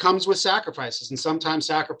 It comes with sacrifices, and sometimes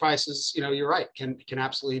sacrifices, you're right, can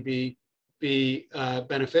absolutely be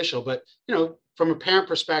beneficial. But from a parent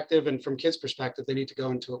perspective and from kids' perspective, they need to go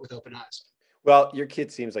into it with open eyes. Well, your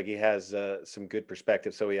kid seems like he has some good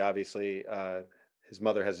perspective, so he obviously. His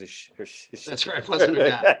mother has That's right. Wasn't her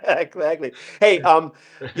dad. Exactly. Hey,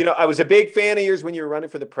 I was a big fan of yours when you were running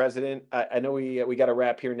for the president. I know we got to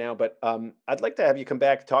wrap here now, but I'd like to have you come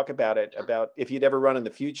back and talk about it, about if you'd ever run in the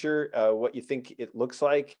future, what you think it looks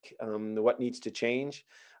like, what needs to change.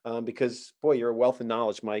 Because, boy, you're a wealth of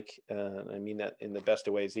knowledge, Mike. I mean that in the best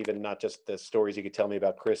of ways, even not just the stories you could tell me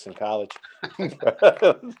about Chris in college. That's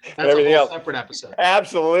everything else. Separate episode.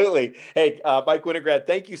 Absolutely. Hey, Mike Winograd,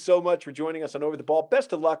 thank you so much for joining us on Over the Ball.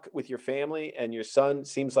 Best of luck with your family and your son.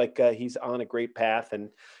 Seems like he's on a great path, and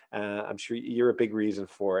I'm sure you're a big reason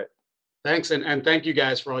for it. Thanks, and thank you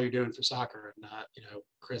guys for all you're doing for soccer, and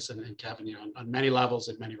Chris and Kevin, on many levels,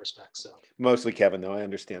 in many respects. So mostly Kevin, though. I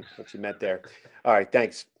understand what you meant there. All right,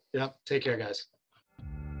 thanks. Yep. Take care, guys.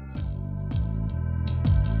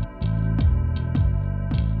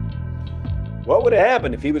 What would have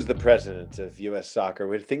happened if he was the president of U.S. Soccer?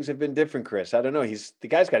 Would things have been different, Chris? I don't know. The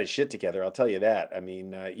guy's got his shit together. I'll tell you that. I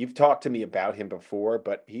mean, you've talked to me about him before,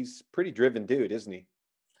 but he's a pretty driven dude, isn't he?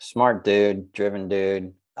 Smart dude, driven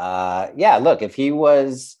dude. Yeah, look, if he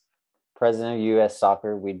was president of U.S.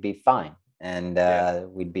 Soccer, we'd be fine. And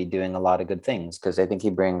we'd be doing a lot of good things, because I think he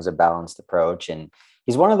brings a balanced approach. And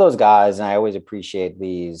he's one of those guys, and I always appreciate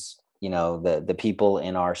these, the people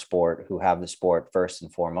in our sport who have the sport first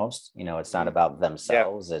and foremost. It's not about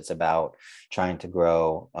themselves. It's about trying to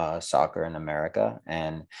grow soccer in America.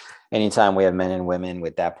 And anytime we have men and women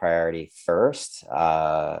with that priority first,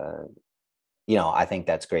 I think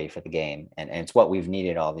that's great for the game. And it's what we've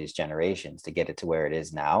needed all these generations to get it to where it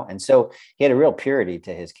is now. And so he had a real purity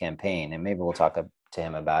to his campaign, and maybe we'll talk to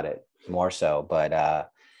him about it more so. But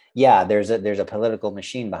there's a political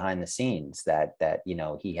machine behind the scenes that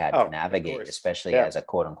he had to navigate, especially as a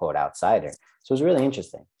quote unquote outsider. So it was really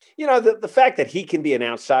interesting. The fact that he can be an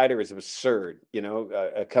outsider is absurd.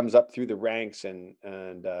 Comes up through the ranks and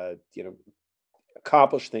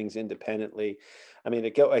accomplish things independently. I mean, to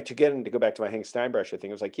go back to my Hank Steinbrecher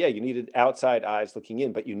thing, it was like, yeah, you needed outside eyes looking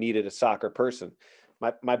in, but you needed a soccer person.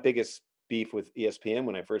 My biggest beef with ESPN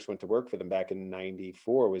when I first went to work for them back in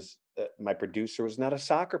 '94 was my producer was not a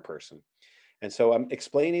soccer person. And so I'm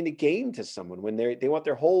explaining the game to someone when they want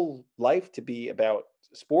their whole life to be about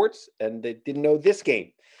sports and they didn't know this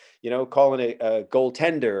game, calling a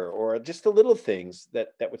goaltender or just the little things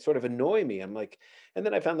that would sort of annoy me. I'm like, and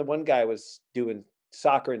then I found the one guy was doing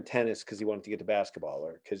soccer and tennis because he wanted to get to basketball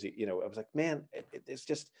or because, I was like, man, it's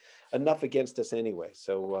just enough against us anyway.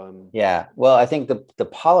 So, Yeah. Well, I think the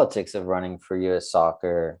politics of running for U.S.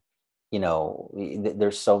 soccer,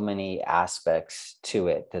 there's so many aspects to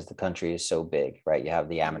it because the country is so big, right? You have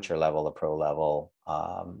the amateur level, the pro level,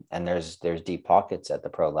 and there's deep pockets at the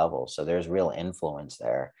pro level. So there's real influence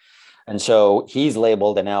there. And so he's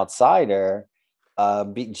labeled an outsider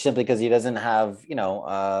simply because he doesn't have,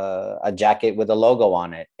 a jacket with a logo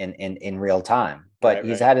on it in real time. But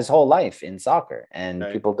he's had his whole life in soccer, and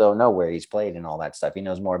people don't know where he's played and all that stuff. He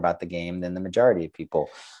knows more about the game than the majority of people.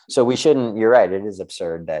 So we shouldn't. You're right. It is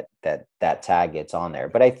absurd that tag gets on there.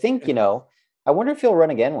 But I think I wonder if he'll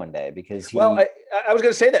run again one day because he. Well, I was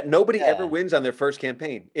going to say that nobody ever wins on their first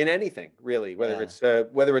campaign in anything, really, whether it's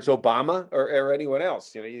Obama or anyone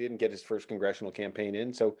else. He didn't get his first congressional campaign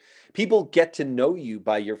in. So people get to know you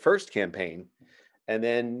by your first campaign. And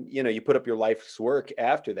then, you put up your life's work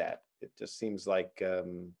after that. It just seems like,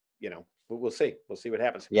 we'll see. We'll see what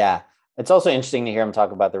happens. Yeah. It's also interesting to hear him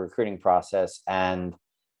talk about the recruiting process. And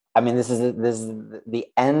I mean, this is the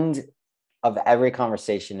end of every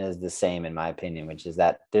conversation is the same, in my opinion, which is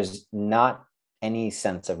that there's not any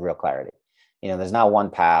sense of real clarity. There's not one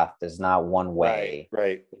path, there's not one way,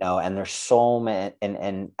 right. And there's so many,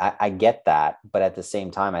 and I get that, but at the same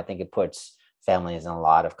time, I think it puts families in a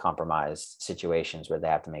lot of compromised situations where they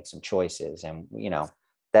have to make some choices, and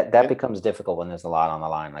that becomes difficult when there's a lot on the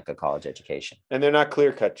line, like a college education. And they're not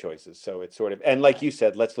clear-cut choices. So it's sort of, and like you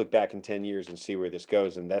said, let's look back in 10 years and see where this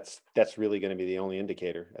goes. And that's really going to be the only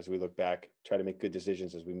indicator as we look back, try to make good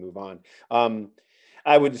decisions as we move on.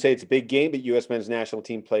 I wouldn't say it's a big game, but U.S. men's national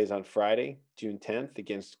team plays on Friday, June 10th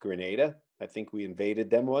against Grenada. I think we invaded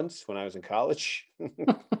them once when I was in college.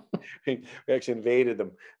 We actually invaded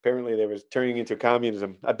them. Apparently they was turning into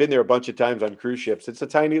communism. I've been there a bunch of times on cruise ships. It's a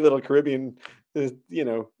tiny little Caribbean,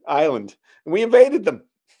 island. And we invaded them.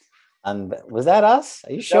 And was that us?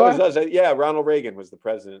 Are you sure? That was us. Yeah, Ronald Reagan was the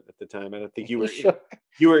president at the time. I don't think you were. Sure?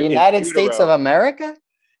 You were United States of America?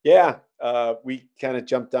 Yeah. We kind of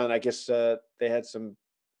jumped on. I guess they had some,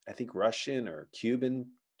 I think, Russian or Cuban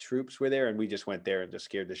troops were there, and we just went there and just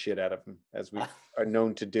scared the shit out of them, as we are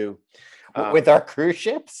known to do. With our cruise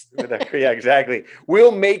ships? Yeah, exactly.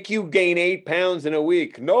 We'll make you gain 8 pounds in a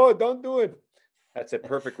week. No, don't do it. That's a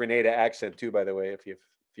perfect Grenada accent too, by the way. If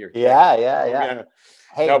you're yeah.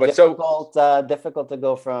 Hey, no, but difficult to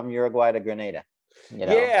go from Uruguay to Grenada.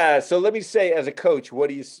 Yeah. So let me say, as a coach, what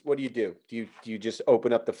do you do? Do you just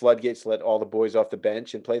open up the floodgates, let all the boys off the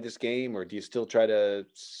bench and play this game, or do you still try to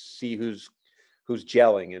see who's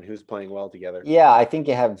gelling and who's playing well together? Yeah, I think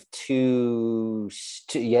you have you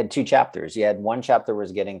had two chapters. You had one chapter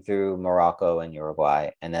was getting through Morocco and Uruguay,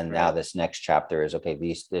 and then now this next chapter is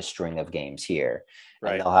this string of games here.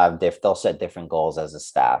 Right. And they'll set different goals as a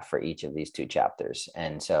staff for each of these two chapters.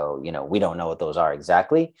 And so, we don't know what those are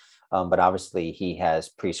exactly. But obviously he has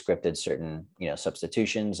pre-scripted certain,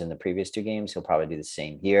 substitutions in the previous two games. He'll probably do the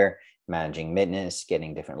same here, managing midness,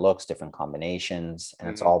 getting different looks, different combinations. And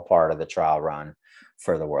it's all part of the trial run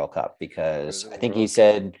for the World Cup, because I think he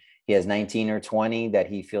said he has 19 or 20 that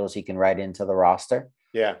he feels he can write into the roster.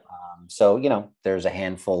 Yeah. So, there's a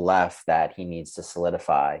handful left that he needs to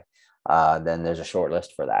solidify. Then there's a short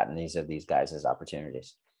list for that. And these are these guys as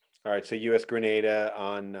opportunities. All right. So U.S. Grenada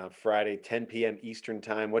on Friday, 10 p.m. Eastern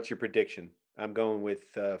time. What's your prediction? I'm going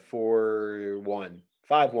with 4-1,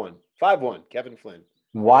 5-1, 5-1, Kevin Flynn.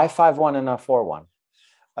 Why 5-1 and not 4-1?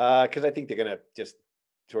 Because I think they're going to just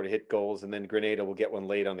sort of hit goals, and then Grenada will get one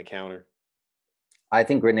late on the counter. I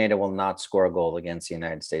think Grenada will not score a goal against the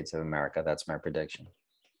United States of America. That's my prediction.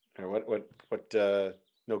 Or what?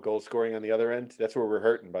 No goal scoring on the other end. That's where we're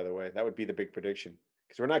hurting, by the way. That would be the big prediction,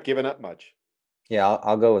 because we're not giving up much. Yeah,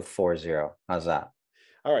 I'll go with 4-0. How's that?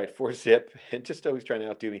 All right, 4-0. And just always trying to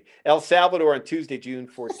outdo me. El Salvador on Tuesday, June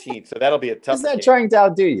 14th. So that'll be a tough. Is that trying to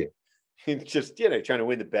outdo you? Just trying to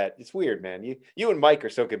win the bet. It's weird, man. You and Mike are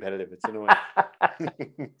so competitive. It's annoying.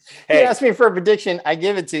 Hey, you ask me for a prediction, I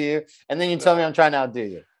give it to you, and then you tell me I'm trying to outdo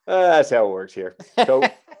you. That's how it works here. So,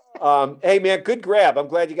 hey, man, good grab. I'm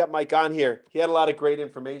glad you got Mike on here. He had a lot of great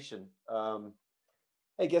information.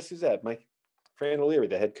 Hey, guess who's that, Mike? Fran O'Leary,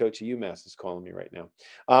 the head coach of UMass, is calling me right now.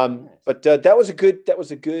 But that was a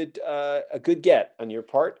good get on your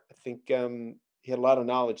part. I think he had a lot of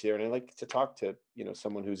knowledge there, and I like to talk to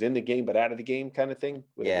someone who's in the game but out of the game kind of thing.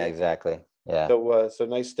 Yeah, exactly. Yeah. So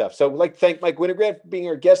nice stuff. So I'd like to thank Mike Winograd for being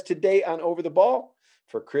our guest today on Over the Ball.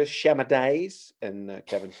 For Chris Chamadais and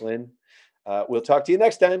Kevin Flynn, we'll talk to you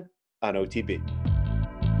next time on OTB.